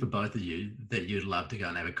team for both of you that you'd love to go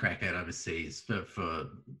and have a crack at overseas for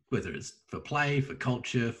whether it's for play, for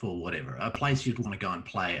culture, for whatever, a place you'd want to go and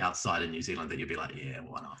play outside of New Zealand that you'd be like, yeah,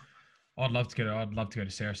 why not? I'd love to go to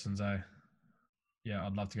Saracens, Yeah,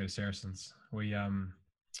 I'd love to go to Saracens. We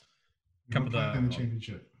couple of the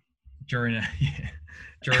championship during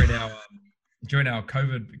our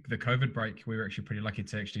COVID break, we were actually pretty lucky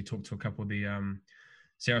to actually talk to a couple of the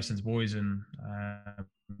Saracens boys and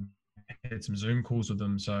had some Zoom calls with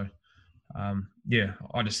them. So I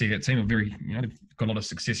just see that team are very, they've got a lot of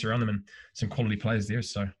success around them and some quality players there.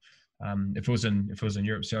 So if it was in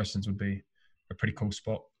Europe, Saracens would be a pretty cool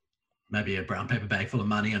spot. Maybe a brown paper bag full of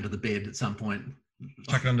money under the bed at some point.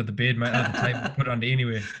 Chuck it under the bed, mate, under the table, put it under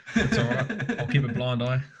anywhere. It's all right. I'll keep a blind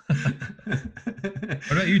eye.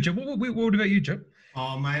 What about you, Jim? What about you, Jim?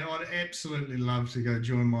 Oh, mate, I'd absolutely love to go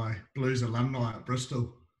join my Blues alumni at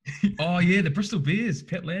Bristol. Oh, yeah, the Bristol Bears,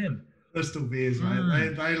 Pat Lam. Bristol Bears,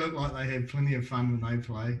 mate. They look like they have plenty of fun when they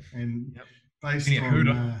play. And based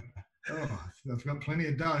on... they've got plenty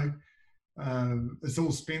of dough. It's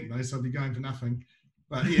all spent though, so I'll be going for nothing.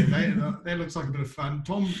 But yeah, that looks like a bit of fun.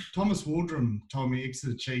 Thomas Waldrum told me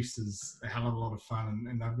Exeter Chiefs is a hell of a lot of fun,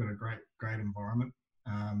 and they've got a great environment.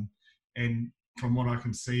 And from what I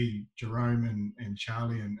can see, Jerome and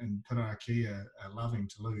Charlie and Piraki are loving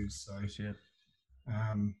Toulouse. So Yeah.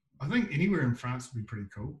 I think anywhere in France would be pretty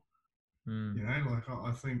cool. Mm. You know, like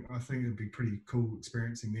I think it'd be pretty cool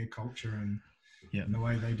experiencing their culture and Yeah. the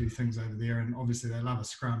way they do things over there. And obviously they love a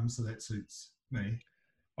scrum, so that suits me.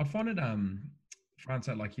 I find it France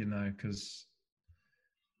out like, you know, because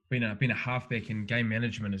being a halfback in game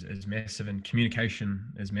management is massive, and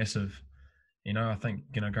communication is massive. You know, I think,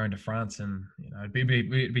 you know, going to France and, you know, it'd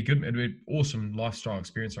be good. It'd be an awesome lifestyle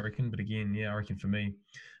experience, I reckon. But again, yeah, I reckon for me,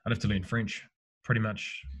 I'd have to learn French, pretty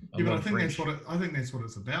much. Yeah, but I think that's what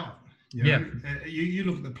it's about. You know? Yeah. You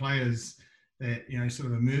look at the players that, you know,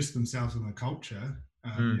 sort of immersed themselves in the culture,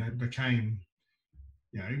 you know, became,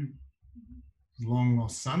 you know, long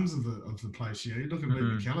lost sons of the place. You know, you look at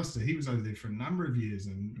Luke McAllister; he was over there for a number of years,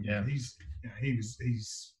 and you know, he's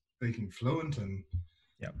speaking fluent. And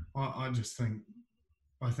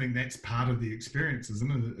I think that's part of the experience,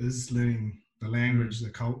 isn't it? Is learning the language, the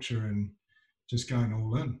culture, and just going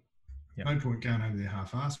all in. No point going over there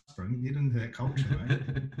half-assed, Brendan. Get into that culture, mate.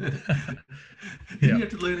 Didn't you have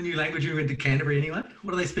to learn a new language when you went to Canterbury anyway?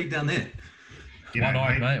 What do they speak down there?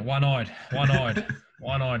 One-eyed, mate. One-eyed.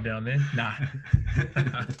 One-eyed down there. Nah.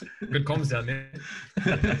 Good comms down there.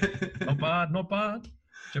 Not bad.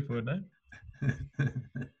 Chipwood, no?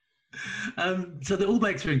 So the All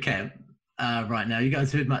Blacks are in camp right now. You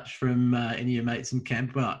guys heard much from any of your mates in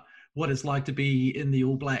camp about what it's like to be in the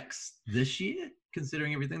All Blacks this year,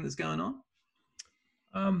 considering everything that's going on?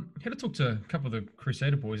 Had to talk to a couple of the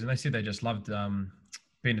Crusader boys, and they said they just loved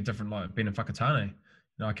being a different, like being in Whakatane. You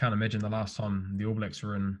know, I can't imagine the last time the All Blacks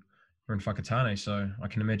were in Whakatane, so I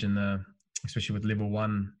can imagine especially with level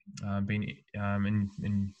 1 being in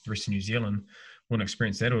the rest of New Zealand, what an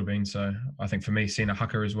experience that would have been. So I think for me, seeing a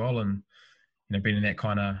haka as well, and you know, being in that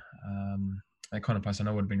kind of place, I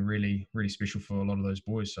know would have been really, really special for a lot of those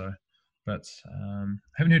boys. So, but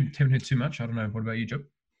haven't heard too much. I don't know. What about you, Joe?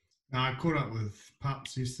 I caught up with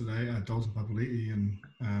Pups yesterday, Dalton Papali'i,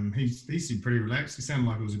 and he seemed pretty relaxed. He sounded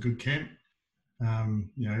like it was a good camp. You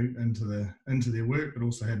know, into their work, but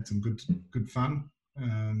also had some good fun.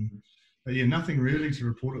 But yeah, nothing really to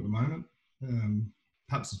report at the moment.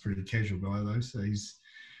 Pups is a pretty casual guy though, so he's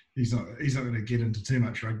not going to get into too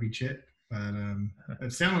much rugby chat. But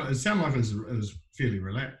it sounded like it was fairly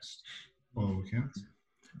relaxed by all accounts.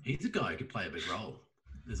 He's a guy who could play a big role.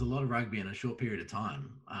 There's a lot of rugby in a short period of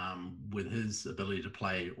time. With his ability to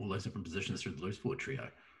play all those different positions through the loose forward trio,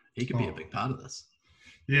 he could be a big part of this.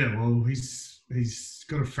 Yeah, well, he's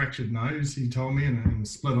got a fractured nose, he told me, and a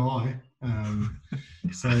split eye.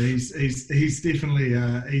 So he's definitely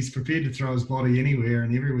he's prepared to throw his body anywhere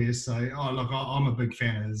and everywhere. So, look, I'm a big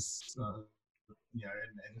fan of his. You know,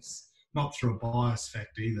 and it's not through a bias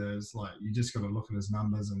factor either. It's like you just got to look at his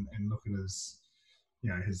numbers and look at his,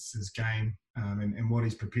 you know, his game and what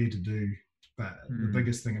he's prepared to do. But the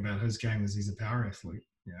biggest thing about his game is he's a power athlete.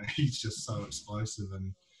 You know, he's just so explosive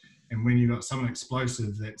and when you've got someone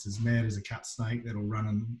explosive that's as mad as a cut snake that'll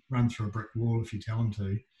run through a brick wall if you tell him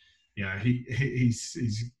to, yeah,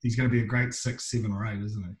 he's going to be a great 6, 7, or 8,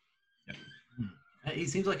 isn't he? Yeah. He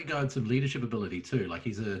seems like a guy with some leadership ability too. Like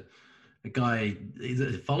he's a guy, he's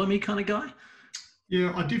a follow me kind of guy.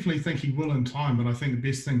 Yeah, I definitely think he will in time, but I think the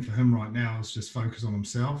best thing for him right now is just focus on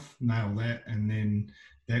himself, nail that, and then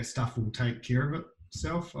that stuff will take care of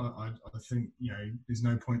itself. I think, you know, there's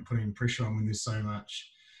no point putting pressure on when there's so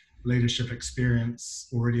much leadership experience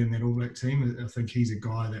already in that All Black team. I think he's a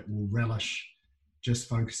guy that will relish just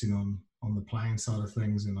focusing on the playing side of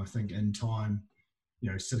things, and I think in time,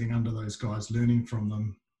 you know, sitting under those guys, learning from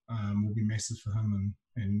them will be massive for him,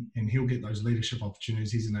 and he'll get those leadership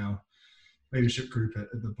opportunities. He's in our leadership group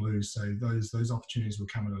at the Blues, so those opportunities will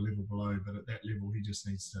come at a level below, but at that level he just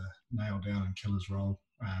needs to nail down and kill his role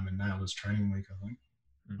and nail his training week, I think.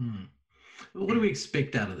 What do we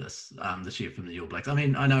expect out of this year from the All Blacks? I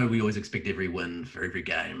mean, I know we always expect every win for every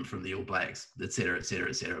game from the All Blacks, et cetera, et cetera,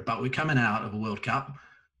 et cetera, but we're coming out of a World Cup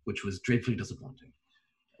which was dreadfully disappointing.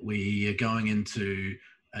 We are going into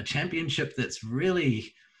a championship that's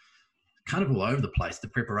really kind of all over the place. The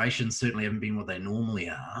preparations certainly haven't been what they normally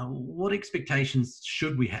are. What expectations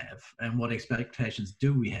should we have, and what expectations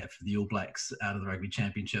do we have for the All Blacks out of the Rugby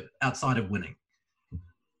Championship outside of winning?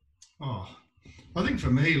 Oh, I think for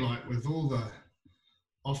me, like with all the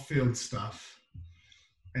off-field stuff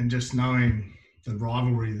and just knowing the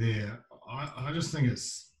rivalry there, I just think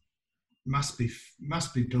it's must be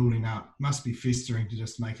building up, must be festering to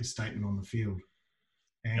just make a statement on the field.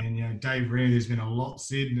 And Dave Rennie, there's been a lot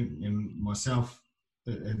said, and myself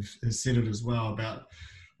has said it as well about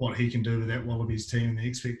what he can do with that Wallabies team and the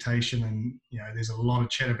expectation. And there's a lot of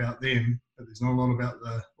chat about them, but there's not a lot about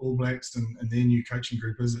the All Blacks and their new coaching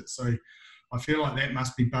group, is it? So I feel like that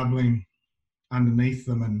must be bubbling underneath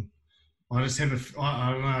them, and I just have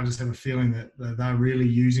a feeling that they're really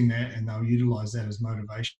using that, and they'll utilise that as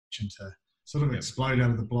motivation to sort of explode out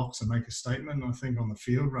of the blocks and make a statement, I think, on the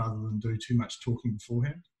field rather than do too much talking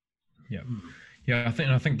beforehand. Yeah, I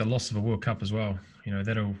think the loss of a World Cup as well. If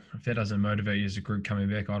that doesn't motivate you as a group coming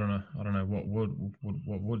back, I don't know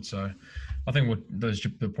what would. So, I think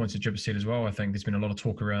the points that Jip said as well. I think there's been a lot of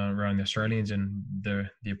talk around the Australians and the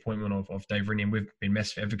appointment of Dave Rennie, and we've been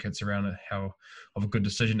massive advocates around how of a good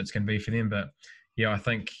decision it's going to be for them. But I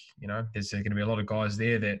think there's going to be a lot of guys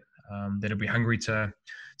there that that'll be hungry to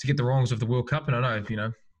get the wrongs of the World Cup, and I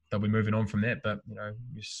know they'll be moving on from that, but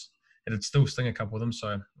it'd still sting a couple of them.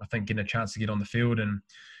 So I think getting a chance to get on the field, and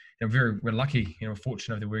we're lucky,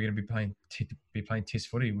 fortunate that we're going to be playing Test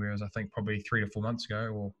footy. Whereas I think probably 3 to 4 months ago,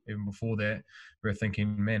 or even before that, we were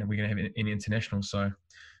thinking, man, are we going to have any internationals? So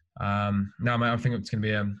no, mate, I think it's going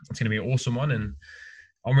to be an awesome one, and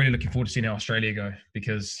I'm really looking forward to seeing how Australia go,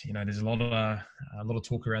 because there's a lot of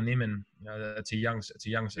talk around them, and it's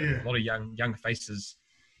a lot of young faces,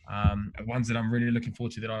 ones that I'm really looking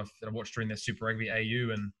forward to that I watched during their Super Rugby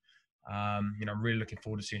AU, and I'm really looking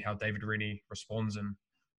forward to seeing how David Rennie responds, and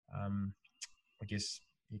I guess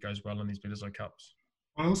he goes well in these Bledisloe Cups.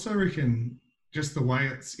 I also reckon just the way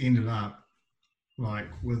it's ended up, like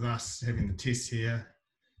with us having the tests here,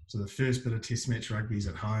 so the first bit of test match rugby is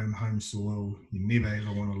at home soil. You never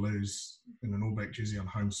ever want to lose in an All Black jersey on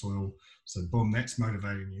home soil. So boom, that's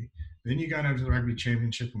motivating you. Then you're going over to the Rugby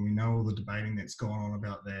Championship, and we know all the debating that's gone on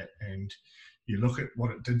about that. And you look at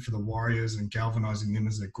what it did for the Warriors and galvanising them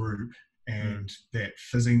as a group, and that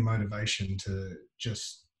fizzing motivation to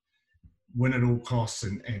just win at all costs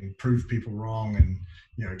and prove people wrong, and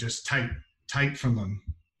just take from them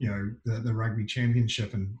the Rugby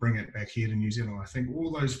Championship and bring it back here to New Zealand. I think all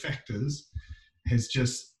those factors has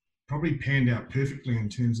just probably panned out perfectly in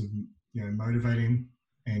terms of motivating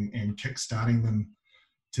and kick-starting them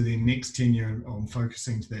to their next tenure on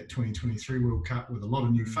focusing to that 2023 World Cup with a lot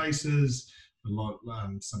of new faces,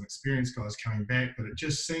 some experienced guys coming back. But it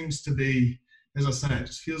just seems to be, as I say, it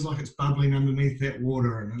just feels like it's bubbling underneath that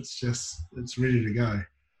water, and it's ready to go.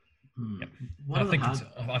 Yep.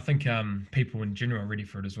 I think people in general are ready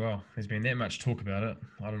for it as well. There's been that much talk about it.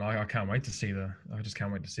 I don't know. I can't wait to see I just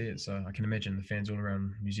can't wait to see it. So I can imagine the fans all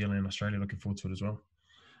around New Zealand and Australia looking forward to it as well.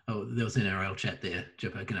 Oh, there was an NRL chat there,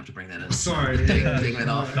 Jipper. Going to have to bring that in. Sorry, take that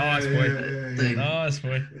off. Nice boy. Nice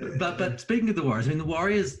boy. But speaking of the Warriors, the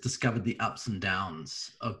Warriors discovered the ups and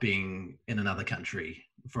downs of being in another country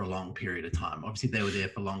for a long period of time. Obviously, they were there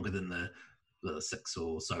for longer than the 6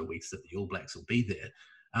 or so weeks that the All Blacks will be there.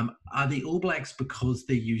 Are the All Blacks, because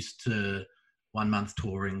they're used to 1 month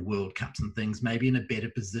touring, World Cups and things, maybe in a better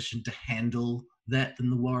position to handle that than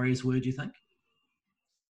the Warriors were, do you think?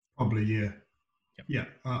 Probably, yeah. Yep. Yeah,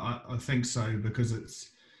 I think so, because it's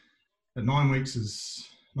at 9 weeks is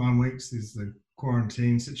 9 weeks. There's the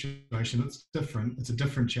quarantine situation. It's different. It's a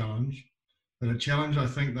different challenge, but a challenge I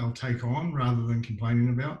think they'll take on rather than complaining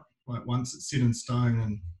about. Like once it's set in stone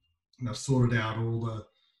and they've sorted out all the,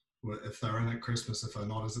 if they're in at Christmas, if they're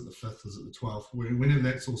not, is it the 5th, is it the 12th? Whenever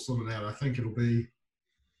that's all sorted out, I think it'll be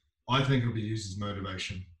used as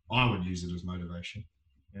motivation. I would use it as motivation.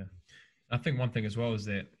 Yeah. I think one thing as well is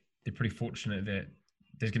that they're pretty fortunate that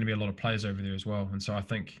there's going to be a lot of players over there as well. And so I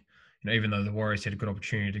think, even though the Warriors had a good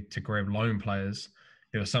opportunity to grab loan players,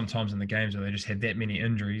 there were some times in the games where they just had that many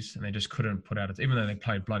injuries and they just couldn't put out it. Even though they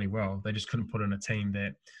played bloody well, they just couldn't put in a team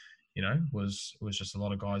that, was just a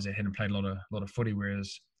lot of guys that hadn't played a lot of footy.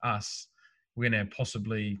 Whereas us, we're going to have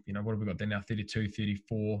possibly, what have we got there now? 32,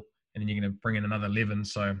 34, and then you're going to bring in another 11.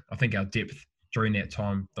 So I think our depth during that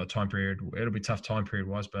time period, it'll be tough time period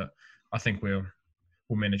wise, but I think we'll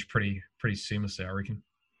manage pretty seamlessly, I reckon.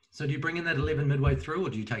 So do you bring in that 11 midway through, or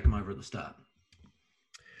do you take them over at the start?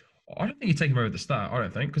 I don't think you take them over at the start. I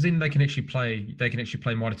don't think, because then they can actually play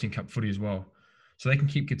Mitre 10 Cup footy as well. So they can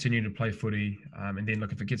keep continuing to play footy, and then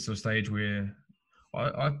look, if it gets to a stage where,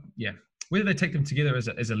 whether they take them together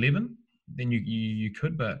as 11, then you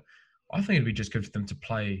could, but I think it'd be just good for them to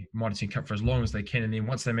play Mitre 10 Cup for as long as they can, and then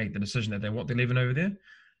once they make the decision that they want the 11 over there,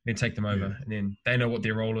 then take them over, and then they know what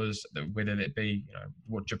their role is, whether that be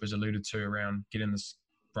what Jip has alluded to around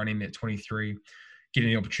running that 23, getting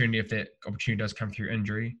the opportunity if that opportunity does come through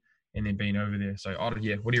injury, and then being over there. So what do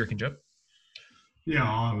you reckon, Jip?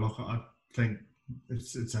 Yeah, look, I think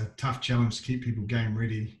it's a tough challenge to keep people game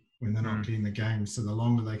ready when they're not getting the game. So the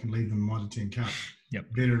longer they can leave them Mitre 10 Cup, Yep.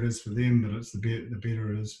 the better it is for them, but it's the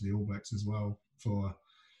better it is for the All Blacks as well for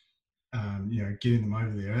getting them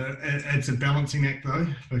over there. It's a balancing act though,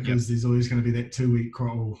 because there's always going to be that 2 week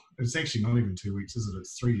crawl. It's actually not even 2 weeks, is it?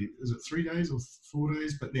 It's 3. Is it 3 days or 4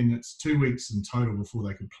 days? But then it's 2 weeks in total before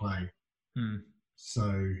they could play.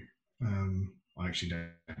 So I actually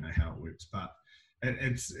don't know how it works, but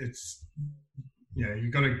it's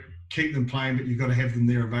you've got to keep them playing, but you've got to have them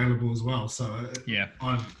there available as well. So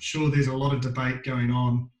I'm sure there's a lot of debate going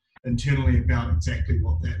on internally about exactly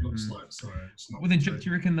what that looks like. So it's not. Well, then do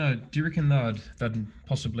you reckon they'd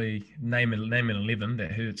possibly name an 11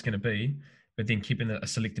 that who it's going to be, but then keeping a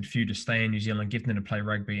selected few to stay in New Zealand, getting them to play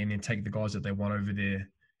rugby, and then take the guys that they want over there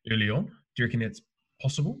early on? Do you reckon that's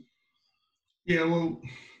possible? Yeah, well,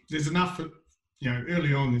 there's enough.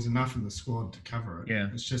 Early on, there's enough in the squad to cover it. Yeah,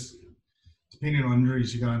 it's just depending on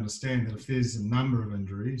injuries, you got to understand that if there's a number of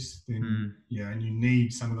injuries, then and you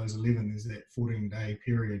need some of those 11. There's that 14-day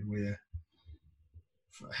period where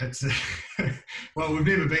it's well, we've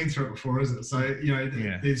never been through it before, is it? So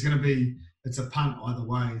there's going to be it's a punt either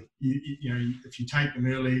way. If you take them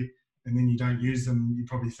early and then you don't use them, you're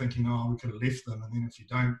probably thinking, oh, we could have left them. And then if you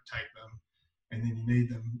don't take them and then you need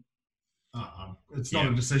them, it's not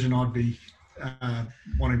a decision I'd be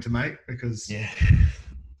wanting to make because.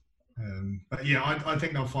 But I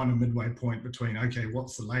think they'll find a midway point between, okay,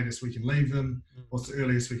 what's the latest we can leave them? What's the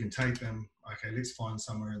earliest we can take them? Okay, let's find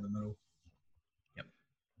somewhere in the middle. Yep.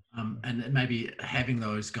 And maybe having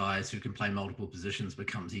those guys who can play multiple positions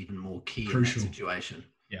becomes even more key Crucial. In that situation.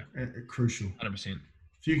 Yeah. Crucial. 100%.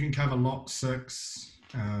 If you can cover lock 6,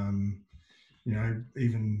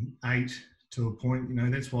 even 8 to a point,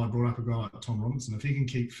 that's why I brought up a guy like Tom Robinson. If he can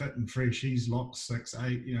keep fit and fresh, he's lock 6,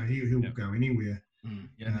 8, he'll go anywhere.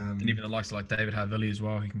 And even the likes of like David Havili as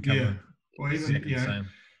well, he can cover. Yeah, well, even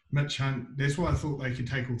Mitch Hunt. That's why I thought they could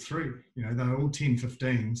take all 3. They're all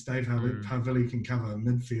 10-15s. Dave Havili can cover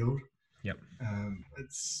midfield. Yep.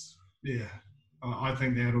 I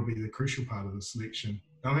think that'll be the crucial part of the selection.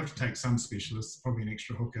 They'll have to take some specialists, probably an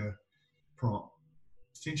extra hooker, prop,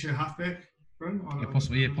 potentially a halfback. Bryn?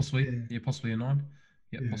 Possibly. Yeah, possibly a 9.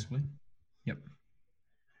 Possibly. Yep.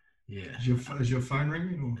 Yeah. Is your phone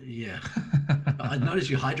ringing? Or? Yeah. I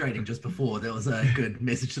noticed you hydrating just before. That was a good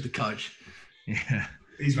message to the coach. Yeah.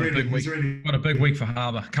 He's ready. He's ready. What a big week for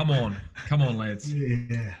Harbour. Come on, lads.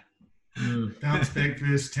 Yeah. Bounce back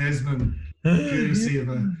versus Tasman, courtesy of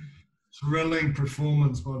a thrilling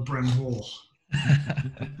performance by Bryn Hall.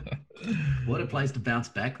 What a place to bounce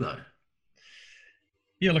back, though.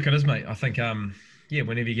 Yeah, look, it is, mate. I think,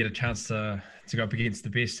 whenever you get a chance to go up against the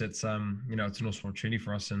best, it's it's an awesome opportunity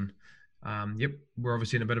for us. And we're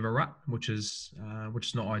obviously in a bit of a rut, which is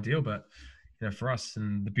not ideal, but for us,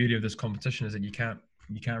 and the beauty of this competition is that you can't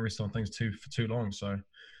rest on things for too long. So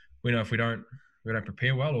we know if we don't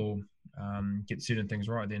prepare well or get certain things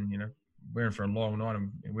right, then we're in for a long night,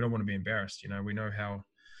 and we don't want to be embarrassed. We know how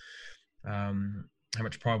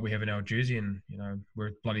much pride we have in our jersey, and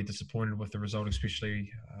we're bloody disappointed with the result, especially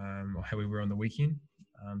how we were on the weekend.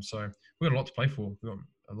 So we've got a lot to play for. We've got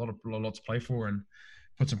a lot to play for, and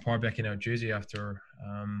put some pride back in our jersey after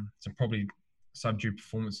some probably subdued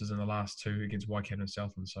performances in the last 2 against Waikato and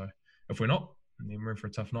Southland. So if we're not, then we're in for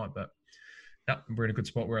a tough night. But we're in a good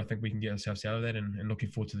spot where I think we can get ourselves out of that, and looking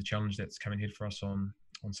forward to the challenge that's coming ahead for us on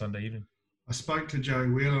Sunday evening. I spoke to Joe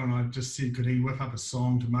Wheeler and I just said, could he whip up a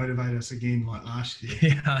song to motivate us again like last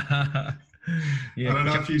year? Yeah. I don't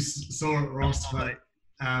know if you saw it, Ross, but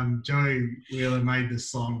Joe Wheeler made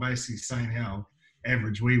this song basically saying how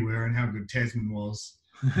average we were and how good Tasman was.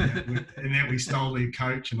 And that we stole their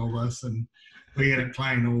coach and all this, and we had it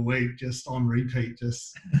playing all week just on repeat,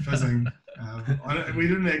 just fizzing. We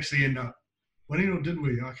didn't actually end up winning, or did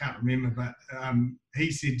we? I can't remember, but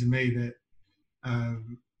he said to me that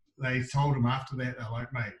they told him after that, they're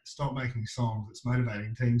like, mate, stop making songs. It's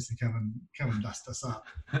motivating teams to come and dust us up.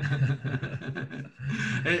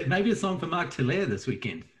 Maybe a song for Mark Telaire this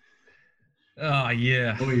weekend. Oh,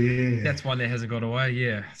 yeah. Oh, yeah. That's one that hasn't got away.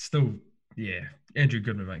 Yeah. Still, yeah. Andrew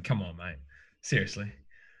Goodman, mate. Come on, mate. Seriously.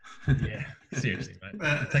 Yeah. Seriously, mate.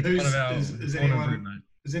 Is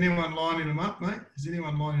anyone lining them up, mate? Is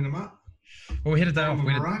anyone lining them up? Well, we had a day off.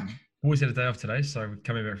 Always had a day off today, so we're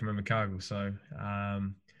coming back from Invercargill. So,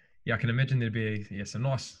 I can imagine there'd be some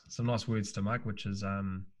nice words to Mike, which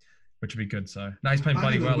would be good. So, no, he's playing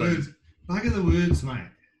bloody well. Look at the words, mate.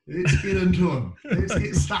 Let's get into him. Let's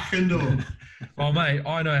get stuck into him. Well, mate,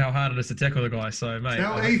 I know how hard it is to tackle the guy. So, mate,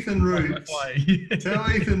 Tell Ethan Roots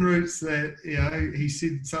that he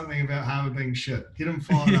said something about Harvard being shit. Get him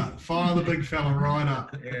fired up. Fire the big fella right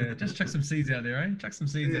up. Yeah, just chuck some seeds out there, eh? Chuck some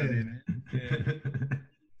seeds out there, man. Yeah.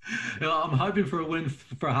 Well, I'm hoping for a win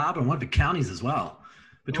for Harbour and one for Counties as well.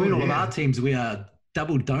 Between all of our teams, we are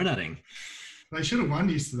double donutting. They should have won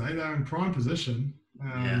yesterday. They were in prime position.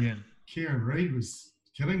 Kieran Reid was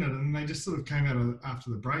killing it, and they just sort of came out after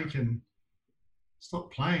the break and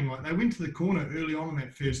stopped playing. Like, they went to the corner early on in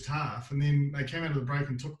that first half, and then they came out of the break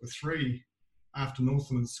and took the 3 after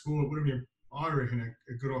Northland scored. It would have been, I reckon,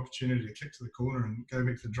 a good opportunity to kick to the corner and go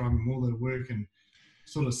back to driving more of the work and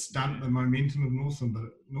sort of stunt the momentum of Northland.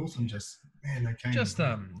 But Northland just, man, they came. Just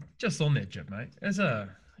on that, Jip, mate. As a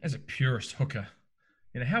purist hooker,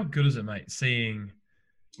 how good is it, mate, seeing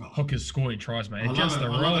hookers scoring tries, mate? It's just a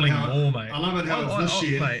rolling ball, mate. I love it how it's this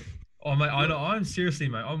year. Mate. Oh, mate, I know. I'm seriously,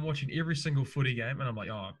 mate. I'm watching every single footy game, and I'm like,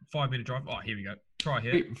 5-meter drive. Oh, here we go. Try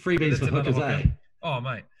here. Freebies for hookers, eh? Oh,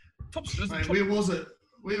 mate. Mate, where was it?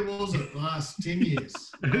 Where was it the last 10 years?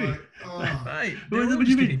 Mate, what do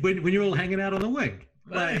you mean? When you're all hanging out on the wing?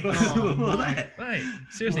 Mate,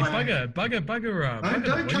 seriously, bugger.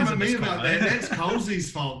 Don't come at me about that. That's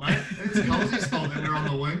Colsey's fault, mate. It's Colsey's fault that we're on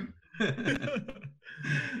the wing.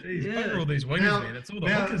 Jeez, bugger all these wingers, man. It's all the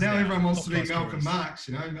hookers now everyone wants to be Malcolm Marx,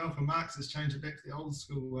 Malcolm Marx has changed it back to the old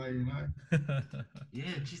school way, Yeah,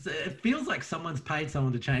 geez, it feels like someone's paid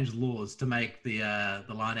someone to change laws to make the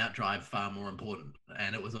line-out drive far more important,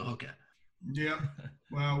 and it was a hooker. Yeah,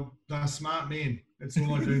 well, they're smart men. That's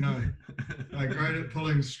all I do know. They're great at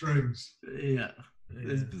pulling strings. Yeah.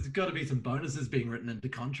 There's got to be some bonuses being written into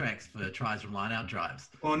contracts for tries from line-out drives.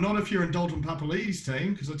 Well, not if you're in Dalton Papali's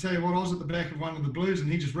team, because I tell you what, I was at the back of one of the Blues and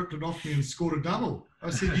he just ripped it off me and scored a double. I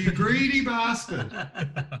said, "You greedy bastard."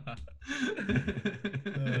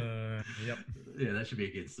 Yep. Yeah, that should be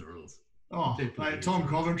against the rules. Oh, mate, Tom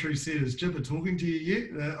Coventry said, "Is Jipper talking to you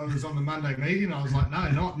yet?" I was on the Monday meeting. I was like, "No,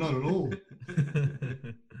 not at all."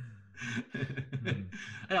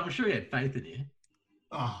 Hey, I'm sure he had faith in you.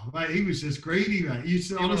 Oh, mate, he was just greedy, mate.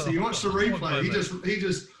 Honestly, you watch the replay. He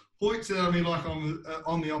just points it at me like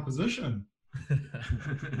on the opposition.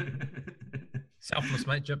 Selfless,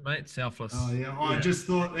 mate, Jip, mate. Selfless. Oh yeah, I just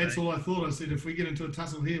thought that's all I thought. I said, if we get into a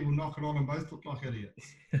tussle here, we'll knock it on and both look like idiots.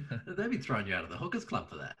 They'd be throwing you out of the hookers club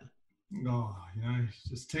for that. Oh,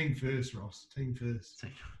 just team first, Ross. Team first.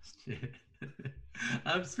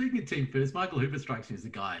 Yeah. Speaking of team first, Michael Hooper strikes me as the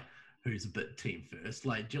guy who's a bit team first.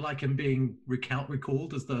 Like, do you like him being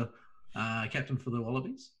recalled as the captain for the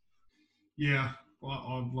Wallabies? Yeah.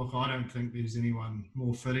 Well, look, I don't think there's anyone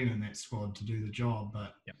more fitting in that squad to do the job.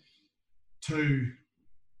 But two,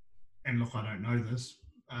 and look, I don't know this,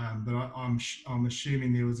 but I'm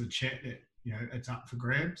assuming there was a chat that it's up for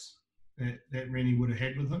grabs that Rennie would have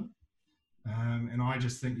had with him. And I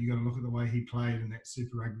just think you got to look at the way he played in that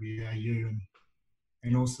Super Rugby AU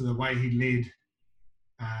and also the way he led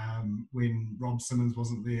when Rob Simmons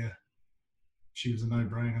wasn't there. She was a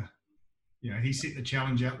no-brainer. He set the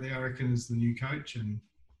challenge out there, I reckon, as the new coach, and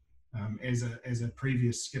as a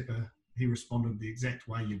previous skipper, he responded the exact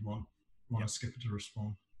way you'd want a skipper to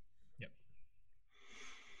respond. Yep.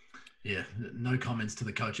 Yeah, no comments to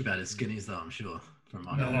the coach about his skinnies, though, I'm sure. From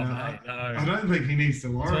my no, I don't think he needs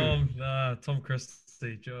to worry. Tom Christie.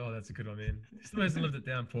 Oh, that's a good one, man. He still hasn't lived it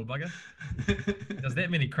down, poor bugger. He does that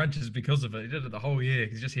many crunches because of it. He did it the whole year.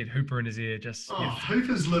 He just had Hooper in his ear.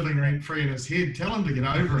 Hooper's living rent-free in his head. Tell him to get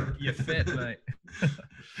over it. You're fat, mate.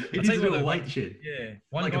 He needs to do a weight shed. Yeah.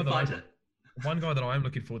 One guy that I am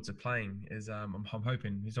looking forward to playing is, I'm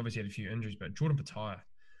hoping, he's obviously had a few injuries, but Jordan Petaia.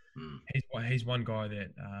 He's one guy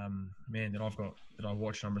that that I've got, that I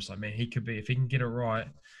watch, and I'm just like, man, he could be, if he can get it right,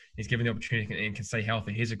 he's given the opportunity and can stay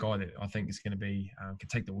healthy. He's a guy that I think is going to be can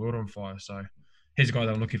take the world on fire. So he's a guy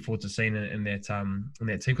that I'm looking forward to seeing in that team,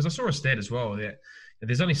 because I saw a stat as well that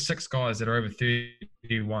there's only 6 guys that are over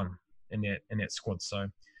 31 in that squad. So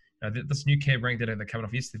this new cab rank that they're coming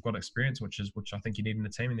off, yes, they've got experience, which I think you need in the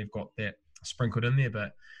team, and they've got that sprinkled in there,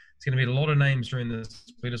 but it's going to be a lot of names during this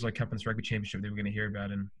Bledisloe Cup and this Rugby Championship that we're going to hear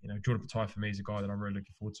about. And, Jordan Petaia for me is a guy that I'm really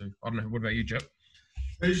looking forward to. I don't know. What about you, Jip?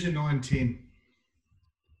 Who's your 9-10?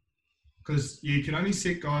 Because you can only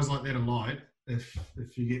set guys like that alight if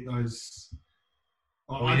you get those.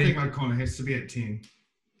 I think O'Connor has to be at 10.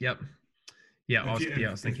 Yep. Yeah, I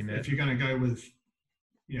was thinking that. If you're going to go with,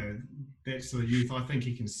 that sort of youth, I think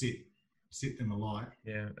he can set them alight.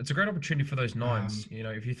 Yeah, it's a great opportunity for those nines.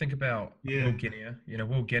 If you think about Will Genia,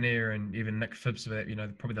 and even Nick Phibbs,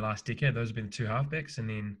 probably the last decade, those have been the 2 halfbacks. And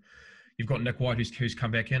then you've got Nick White who's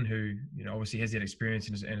come back in, who obviously has that experience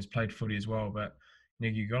and has played footy as well. But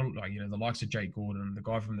you got the likes of Jake Gordon, the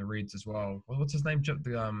guy from the Reds as well. What's his name?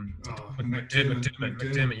 McDermott.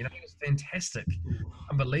 He was fantastic,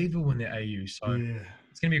 unbelievable in the AU. So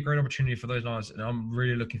it's going to be a great opportunity for those guys, and I'm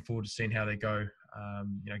really looking forward to seeing how they go.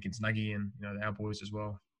 Against Nuggie and our boys as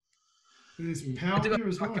well. There's Powell there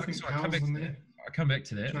as well. I think Powell's in there. I come back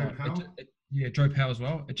to that. Joe Powell. Joe Powell as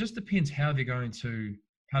well. It just depends how they want to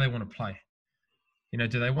play.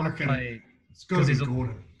 Do they want to play? It's got to be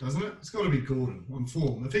Gordon, doesn't it? It's got to be Gordon on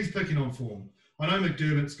form. If he's picking on form, I know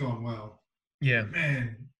McDermott's gone well. Yeah,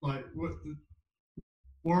 man,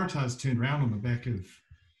 Waratah's turned around on the back of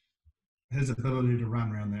his ability to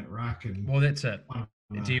run around that ruck. And that's it.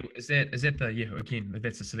 Is that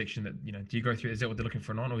that's the selection that do you go through? Is that what they're looking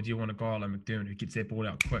for on, or do you want a guy like McDermott who gets that ball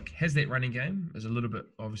out quick, has that running game, is a little bit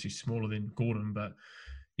obviously smaller than Gordon, but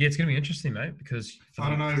it's going to be interesting, mate, because I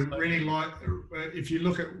don't know, really, if you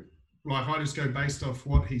look at, I just go based off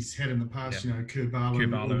what he's had in the past,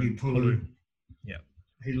 Kurbalo, Pulu. Yeah,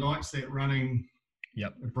 he likes that running,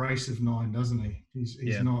 abrasive 9, doesn't he?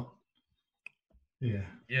 He's not. Yeah,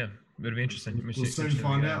 it'll be interesting. We'll soon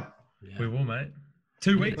find out. Yeah. We will, mate.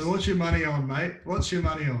 2 weeks. So what's your money on, mate? What's your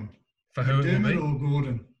money on? For who? McDermott or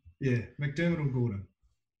Gordon? Yeah, McDermott or Gordon?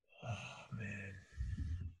 Oh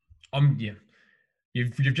man,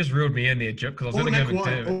 You've just reeled me in there, Jip, because I was going to go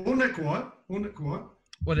McDermott. Or Nick White.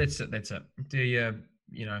 Well, that's it. The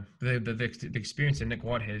experience that Nick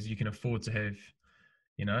White has, you can afford to have.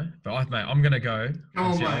 But I'm going to go.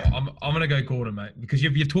 I'm going to go Gordon, mate, because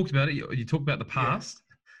you've talked about it. You talked about the past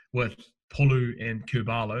with Pulu and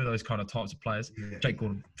Kurbalo, those kind of types of players. Yeah. Jake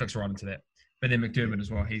Gordon fits right into that. But then McDermott as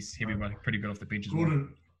well. He'll be pretty good off the bench as well.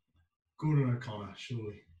 Gordon O'Connor,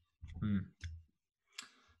 surely.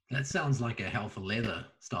 That sounds like a hell for leather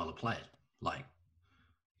style of play. Like,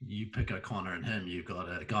 you pick O'Connor and him, you've got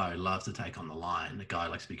a guy who loves to take on the line, a guy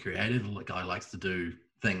who likes to be creative, a guy who likes to do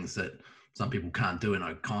things that some people can't do in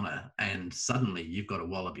O'Connor, and suddenly you've got a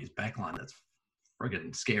Wallabies backline that's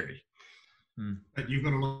friggin' scary. But you've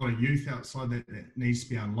got a lot of youth outside that needs to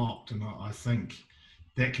be unlocked, and I think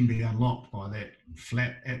that can be unlocked by that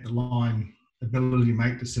flat at the line ability to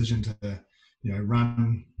make decision to,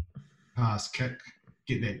 run, pass, kick,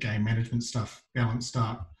 get that game management stuff balanced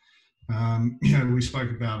up. We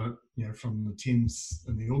spoke about it, from the 10s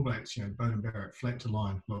and the All Blacks, Beauden Barrett flat to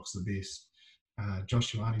line looks the best.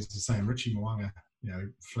 Josh Ioane's the same. Richie Mo'unga,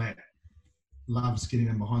 flat, loves getting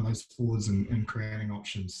in behind those forwards and creating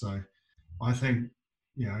options. So I think,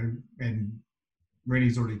 and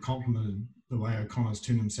Rennie's already complimented the way O'Connor's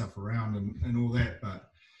turned himself around and all that, but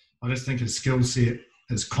I just think his skill set,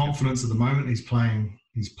 his confidence at the moment, he's playing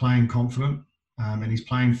confident, and he's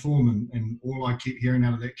playing form, and all I keep hearing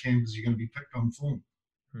out of that camp is you're going to be picked on form.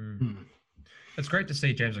 It's great to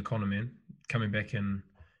see James O'Connor, man, coming back and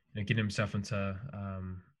getting himself into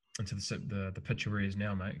the picture where he is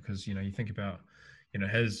now, mate, because you think about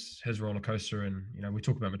his roller coaster, and we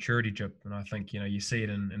talk about maturity, Jip, and I think you see it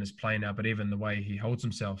in his play now, but even the way he holds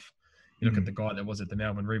himself. You look at the guy that was at the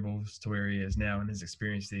Melbourne Rebels to where he is now, and his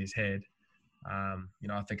experience that he's had. I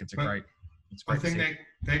think it's great. I think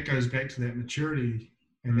that goes back to that maturity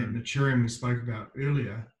and that maturing we spoke about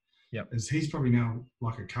earlier. Yep. Is he's probably now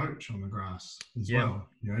like a coach on the grass as well,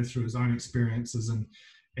 through his own experiences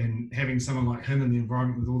and having someone like him in the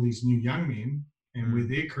environment with all these new young men and where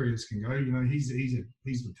their careers can go. He's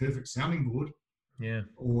the perfect sounding board. Yeah.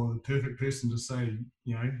 Or the perfect person to say,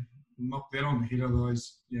 knock that on the head,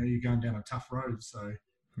 otherwise, you're going down a tough road. So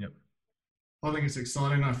yep. I think it's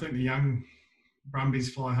exciting. I think the young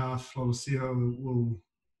Brumbies fly half, Lolosio will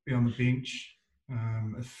be on the bench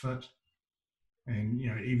if fit. And,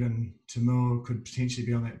 even Tamua could potentially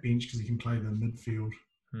be on that bench because he can play the midfield,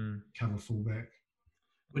 cover fullback.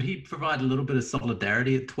 Would he provide a little bit of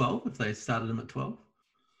solidarity at 12 if they started him at 12?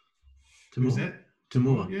 Who's that?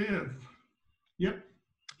 Tamua. Yeah. Yep.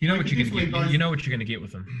 You know what you're going to get. You know what you're going to get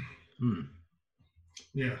with him.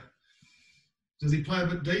 Yeah. Does he play a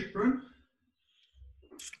bit deep, Bryn?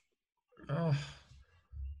 Oh,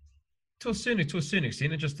 to a certain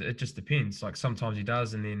extent, it just depends. Like sometimes he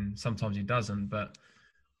does, and then sometimes he doesn't. But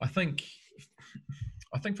I think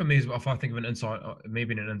for me, if I think of an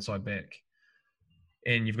inside back,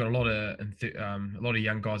 and you've got a lot of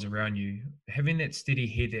young guys around you, having that steady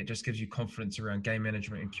head that just gives you confidence around game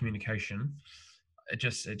management and communication, it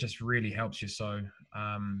just really helps you. So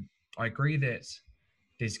I agree that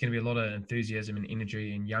there's going to be a lot of enthusiasm and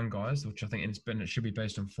energy in young guys, which I think it should be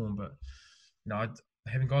based on form. But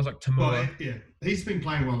having guys like Tamua, he's been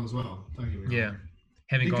playing well as well. Don't get me wrong. Yeah,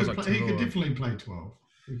 having guys like Tamua, he could definitely play 12.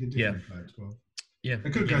 Play 12. Yeah,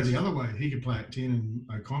 It could go the other way. He could play at 10 and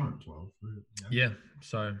O'Connor at 12. Yeah.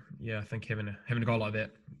 So yeah, I think having a guy like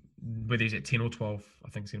that, whether he's at 10 or 12, I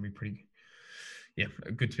think is going to be pretty. Yeah,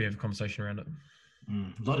 good to have a conversation around it.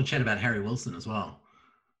 A lot of chat about Harry Wilson as well.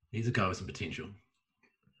 He's a guy with some potential.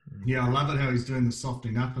 Yeah, I love it how he's doing the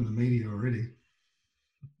softening up in the media already.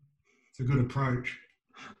 It's a good approach.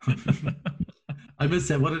 I missed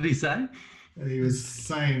that. What did he say? He was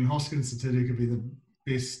saying Hoskins Satiti could be the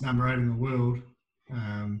best number 8 in the world.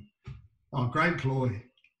 Great ploy.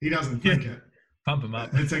 He doesn't think it. Pump him up.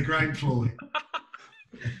 It's a great ploy.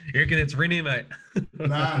 You reckon it's Rennie, mate?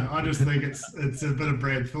 No, I just think it's a bit of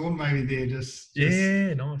Brad Thorne maybe there, just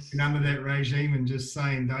nice. Under that regime and just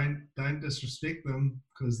saying don't disrespect them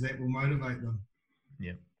because that will motivate them.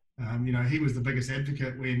 Yeah. He was the biggest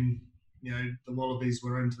advocate when the Wallabies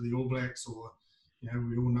were into the All Blacks, or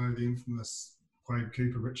we all know the infamous Quade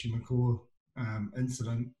Cooper, Richie McCaw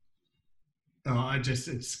incident.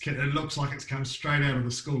 It looks like it's come straight out of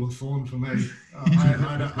the school of Thorne for me.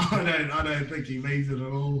 I don't think he means it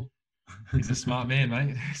at all. He's a smart man,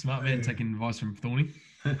 mate. Smart man taking advice from Thorny.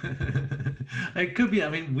 It could be. I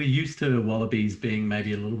mean, we're used to Wallabies being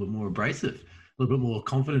maybe a little bit more abrasive, a little bit more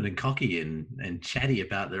confident and cocky and chatty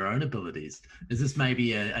about their own abilities. Is this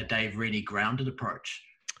maybe a Dave Rennie grounded approach?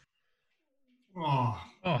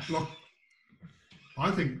 Look.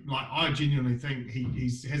 I genuinely think he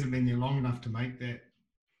hasn't been there long enough to make that,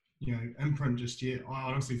 imprint just yet. I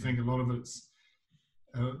honestly think a lot of it's,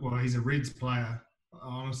 he's a Reds player.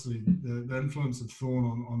 Honestly, the influence of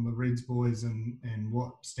Thorne on the Reds boys and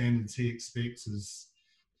what standards he expects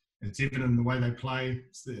it's evident in the way they play.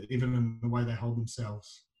 It's evident in the way they hold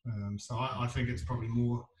themselves. So I think it's probably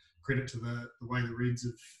more credit to the way the Reds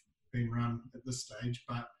have been run at this stage.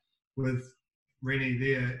 But with Rennie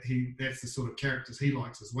there, that's the sort of characters he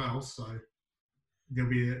likes as well. So there'll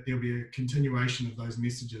be a continuation of those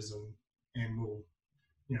messages and will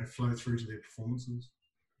flow through to their performances.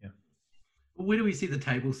 Yeah. Well, where do we see the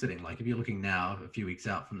table sitting? Like if you're looking now, a few weeks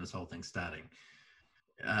out from this whole thing starting,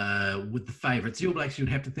 with the favourites, the All Blacks you'd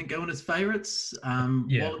have to think going as favourites.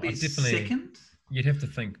 Wallabies second. You'd have to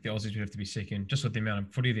think the Aussies would have to be second, just with the amount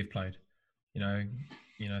of footy they've played.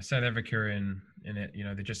 South Africa and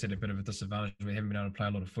they just had a bit of a disadvantage. We haven't been able to play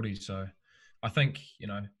a lot of footy. So I think,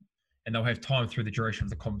 and they'll have time through the duration of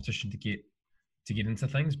the competition to get into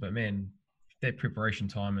things. But man, that preparation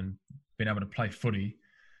time and being able to play footy,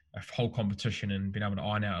 a whole competition and being able to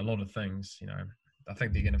iron out a lot of things, I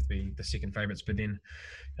think they're going to have to be the second favourites. But then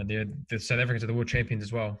the South Africans are the world champions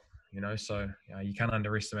as well, so you can't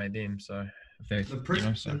underestimate them. So if the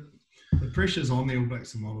pressure's on the All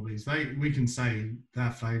Blacks and Wallabies. We can say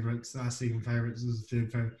they're favourites, they're second favourites, this is the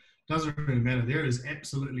third favourite. Doesn't really matter. There is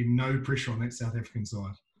absolutely no pressure on that South African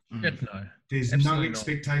side. No. There's no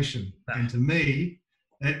expectation. Nah. And to me,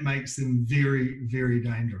 that makes them very, very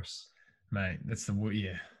dangerous. Mate, that's the word,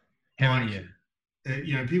 yeah.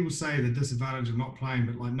 People say the disadvantage of not playing,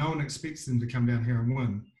 but no one expects them to come down here and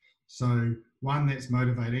win. So, one, that's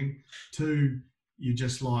motivating. Two, you're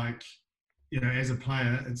just as a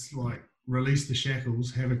player, it's release the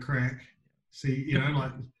shackles, have a crack. See,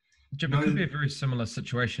 Jim, it could be a very similar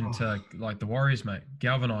situation to the Warriors, mate.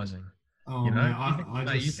 Galvanizing.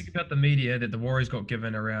 You think about the media that the Warriors got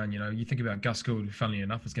given around. You think about Gus Gould. Funnily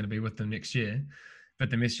enough, is going to be with them next year. But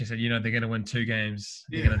the message said, they're going to win 2 games.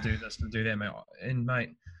 They're going to do this and do that, mate. And mate,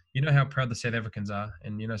 how proud the South Africans are,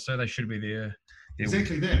 and so they should be there.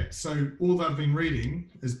 Exactly that. So all they've been reading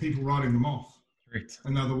is people writing them off. Correct.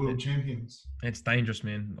 Another world champions. It's dangerous,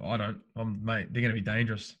 man. Mate, they're going to be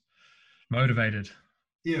dangerous. Motivated.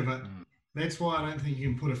 Yeah, but that's why I don't think you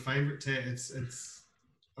can put a favourite to it.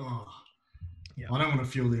 I don't want to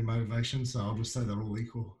fuel their motivation, so I'll just say they're all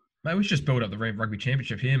equal. Mate, we should just build up the rugby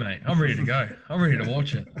championship here, mate. I'm ready to go. I'm ready to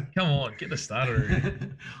watch it. Come on, get this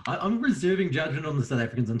started. I'm reserving judgment on the South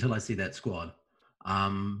Africans until I see that squad.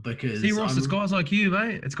 Because Ross, it's guys like you,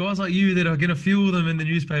 mate. It's guys like you that are going to fuel them in the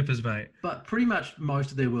newspapers, mate. But pretty much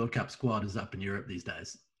most of their World Cup squad is up in Europe these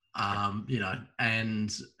days.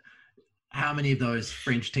 And how many of those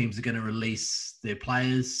French teams are going to release their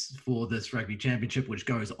players for this rugby championship, which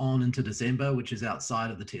goes on into December, which is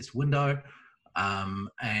outside of the test window?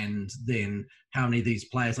 And then how many of these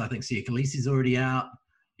players, I think Siya Kolisi's already out,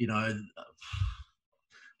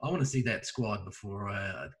 I want to see that squad before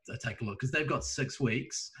I take a look, because they've got 6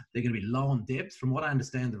 weeks. They're going to be low on depth. From what I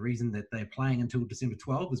understand, the reason that they're playing until December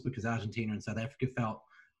 12th is because Argentina and South Africa felt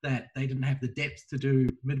that they didn't have the depth to do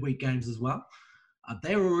midweek games as well.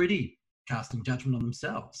 They're already casting judgment on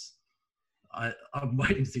themselves. I'm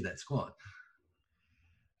waiting to see that squad.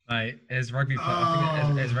 Mate, as rugby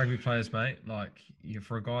players, mate,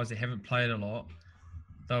 for guys that haven't played a lot,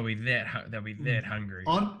 they'll be that hungry.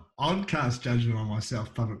 I'd cast judgment on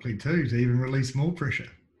myself publicly too to even release more pressure.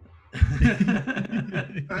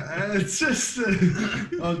 It's just,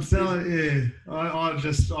 I'm telling you, I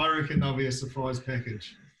reckon there'll be a surprise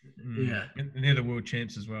package. Yeah, and they're the world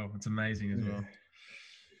champs as well. It's amazing as well.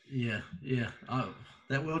 Yeah. Oh,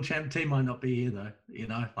 that world champ team might not be here though.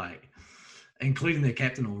 Like including their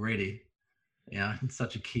captain already. It's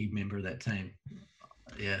such a key member of that team.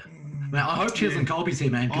 Yeah. Man, I hope Cheslin Colby's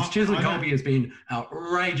here, man, because Cheslin Colby has been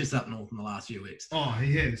outrageous up north in the last few weeks. Oh,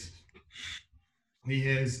 he has. But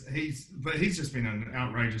he's just been in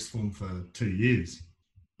outrageous form for 2 years.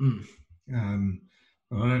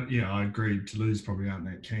 I agree. Toulouse probably aren't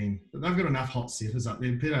that keen, but they've got enough hot setters up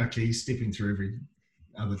there. Peter Keys stepping through every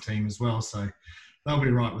other team as well, so they'll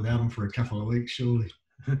be right without him for a couple of weeks, surely.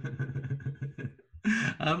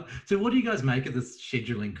 So what do you guys make of this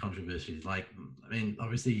scheduling controversy? Like, I mean,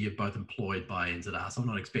 obviously you're both employed by NZR, so I'm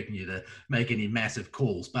not expecting you to make any massive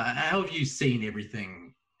calls, but how have you seen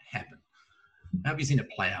everything happen? How have you seen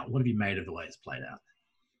it play out? What have you made of the way it's played out?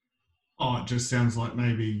 Oh, it just sounds like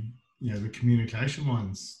maybe, the communication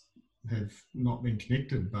lines have not been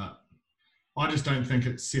connected, but I just don't think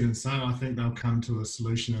it's set in stone. I think they'll come to a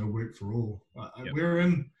solution that'll work for all. Yep.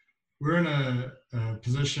 We're in a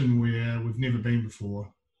position where we've never been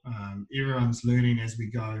before. Everyone's learning as we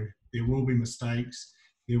go. There will be mistakes.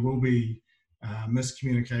 There will be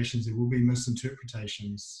miscommunications. There will be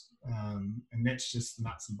misinterpretations. And that's just the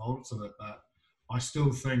nuts and bolts of it. But I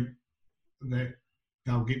still think that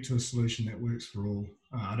they'll get to a solution that works for all.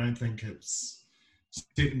 I don't think it's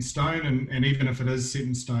set in stone. And even if it is set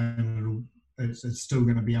in stone, it's still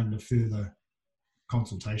going to be under further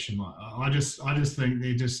consultation. I just think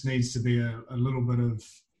there just needs to be a little bit of,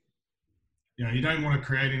 you don't want to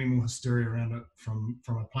create any more hysteria around it from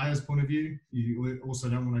a player's point of view. You also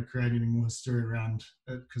don't want to create any more hysteria around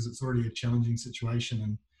it because it's already a challenging situation.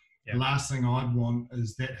 And the last thing I'd want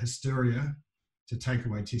is that hysteria to take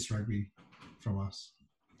away Test rugby from us.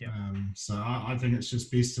 So I think it's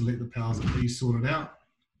just best to let the powers that be sort it out.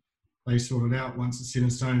 They sort it out. Once it's set in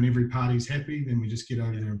stone and every party's happy, then we just get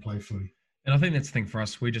over there and play footy. And I think that's the thing for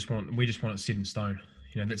us. We just want it set in stone.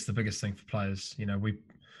 That's the biggest thing for players.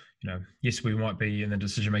 Yes, we might be in the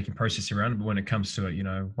decision-making process around it, but when it comes to it,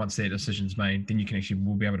 once that decision's made, then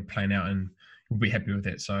we'll be able to plan out and we'll be happy with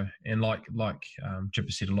that. So, and like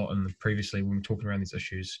Jipper said a lot previously when we're talking around these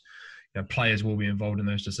issues, players will be involved in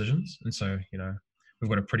those decisions. And so, we've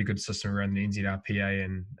got a pretty good system around the NZRPA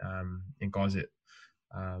and guys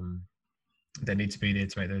that need to be there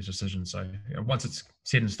to make those decisions. So once it's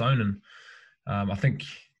set in stone, and I think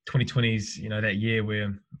 2020 is that year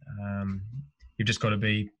where you've just got to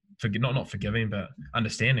be not forgiving, but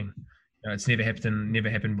understanding. It's never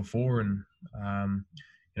happened before, and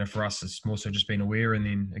for us, it's more so just being aware. And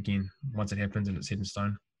then again, once it happens and it's set in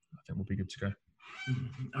stone, I think we'll be good to go.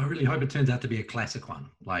 I really hope it turns out to be a classic one,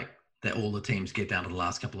 like that all the teams get down to the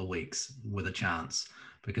last couple of weeks with a chance,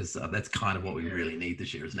 because that's kind of what we really need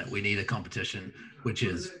this year, isn't it? We need a competition which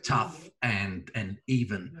is tough and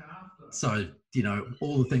even. So,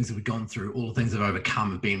 all the things that we've gone through, all the things that we've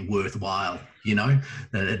overcome have been worthwhile, that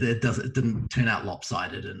it didn't turn out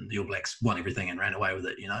lopsided and the All Blacks won everything and ran away with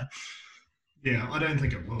it, Yeah, I don't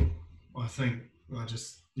think it will. I think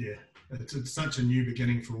it's such a new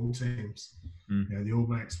beginning for all teams. The All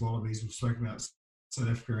Blacks, Wallabies, we've spoken about South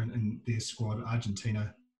Africa and their squad,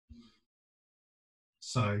 Argentina.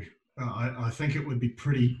 So I think it would be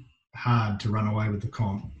pretty hard to run away with the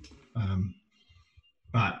comp.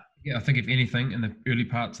 But yeah, I think if anything, in the early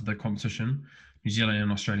parts of the competition, New Zealand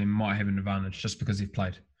and Australia might have an advantage just because they've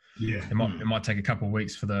played. Yeah, it might take a couple of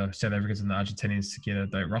weeks for the South Africans and the Argentinians to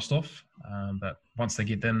get that rust off. But once they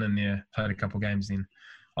get in and they've played a couple of games, then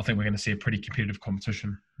I think we're going to see a pretty competitive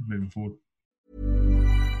competition moving forward.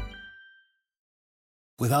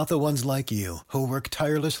 Without the ones like you, who work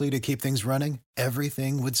tirelessly to keep things running,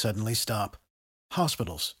 everything would suddenly stop.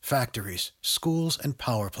 Hospitals, factories, schools, and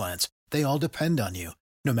power plants, they all depend on you.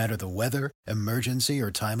 No matter the weather, emergency,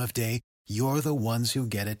 or time of day, you're the ones who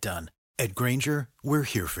get it done. At Grainger, we're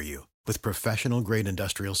here for you with professional-grade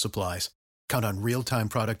industrial supplies. Count on real-time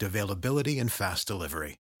product availability and fast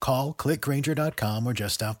delivery. Call, click Grainger.com, or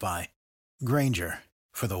just stop by. Grainger,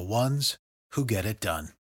 for the ones who get it done.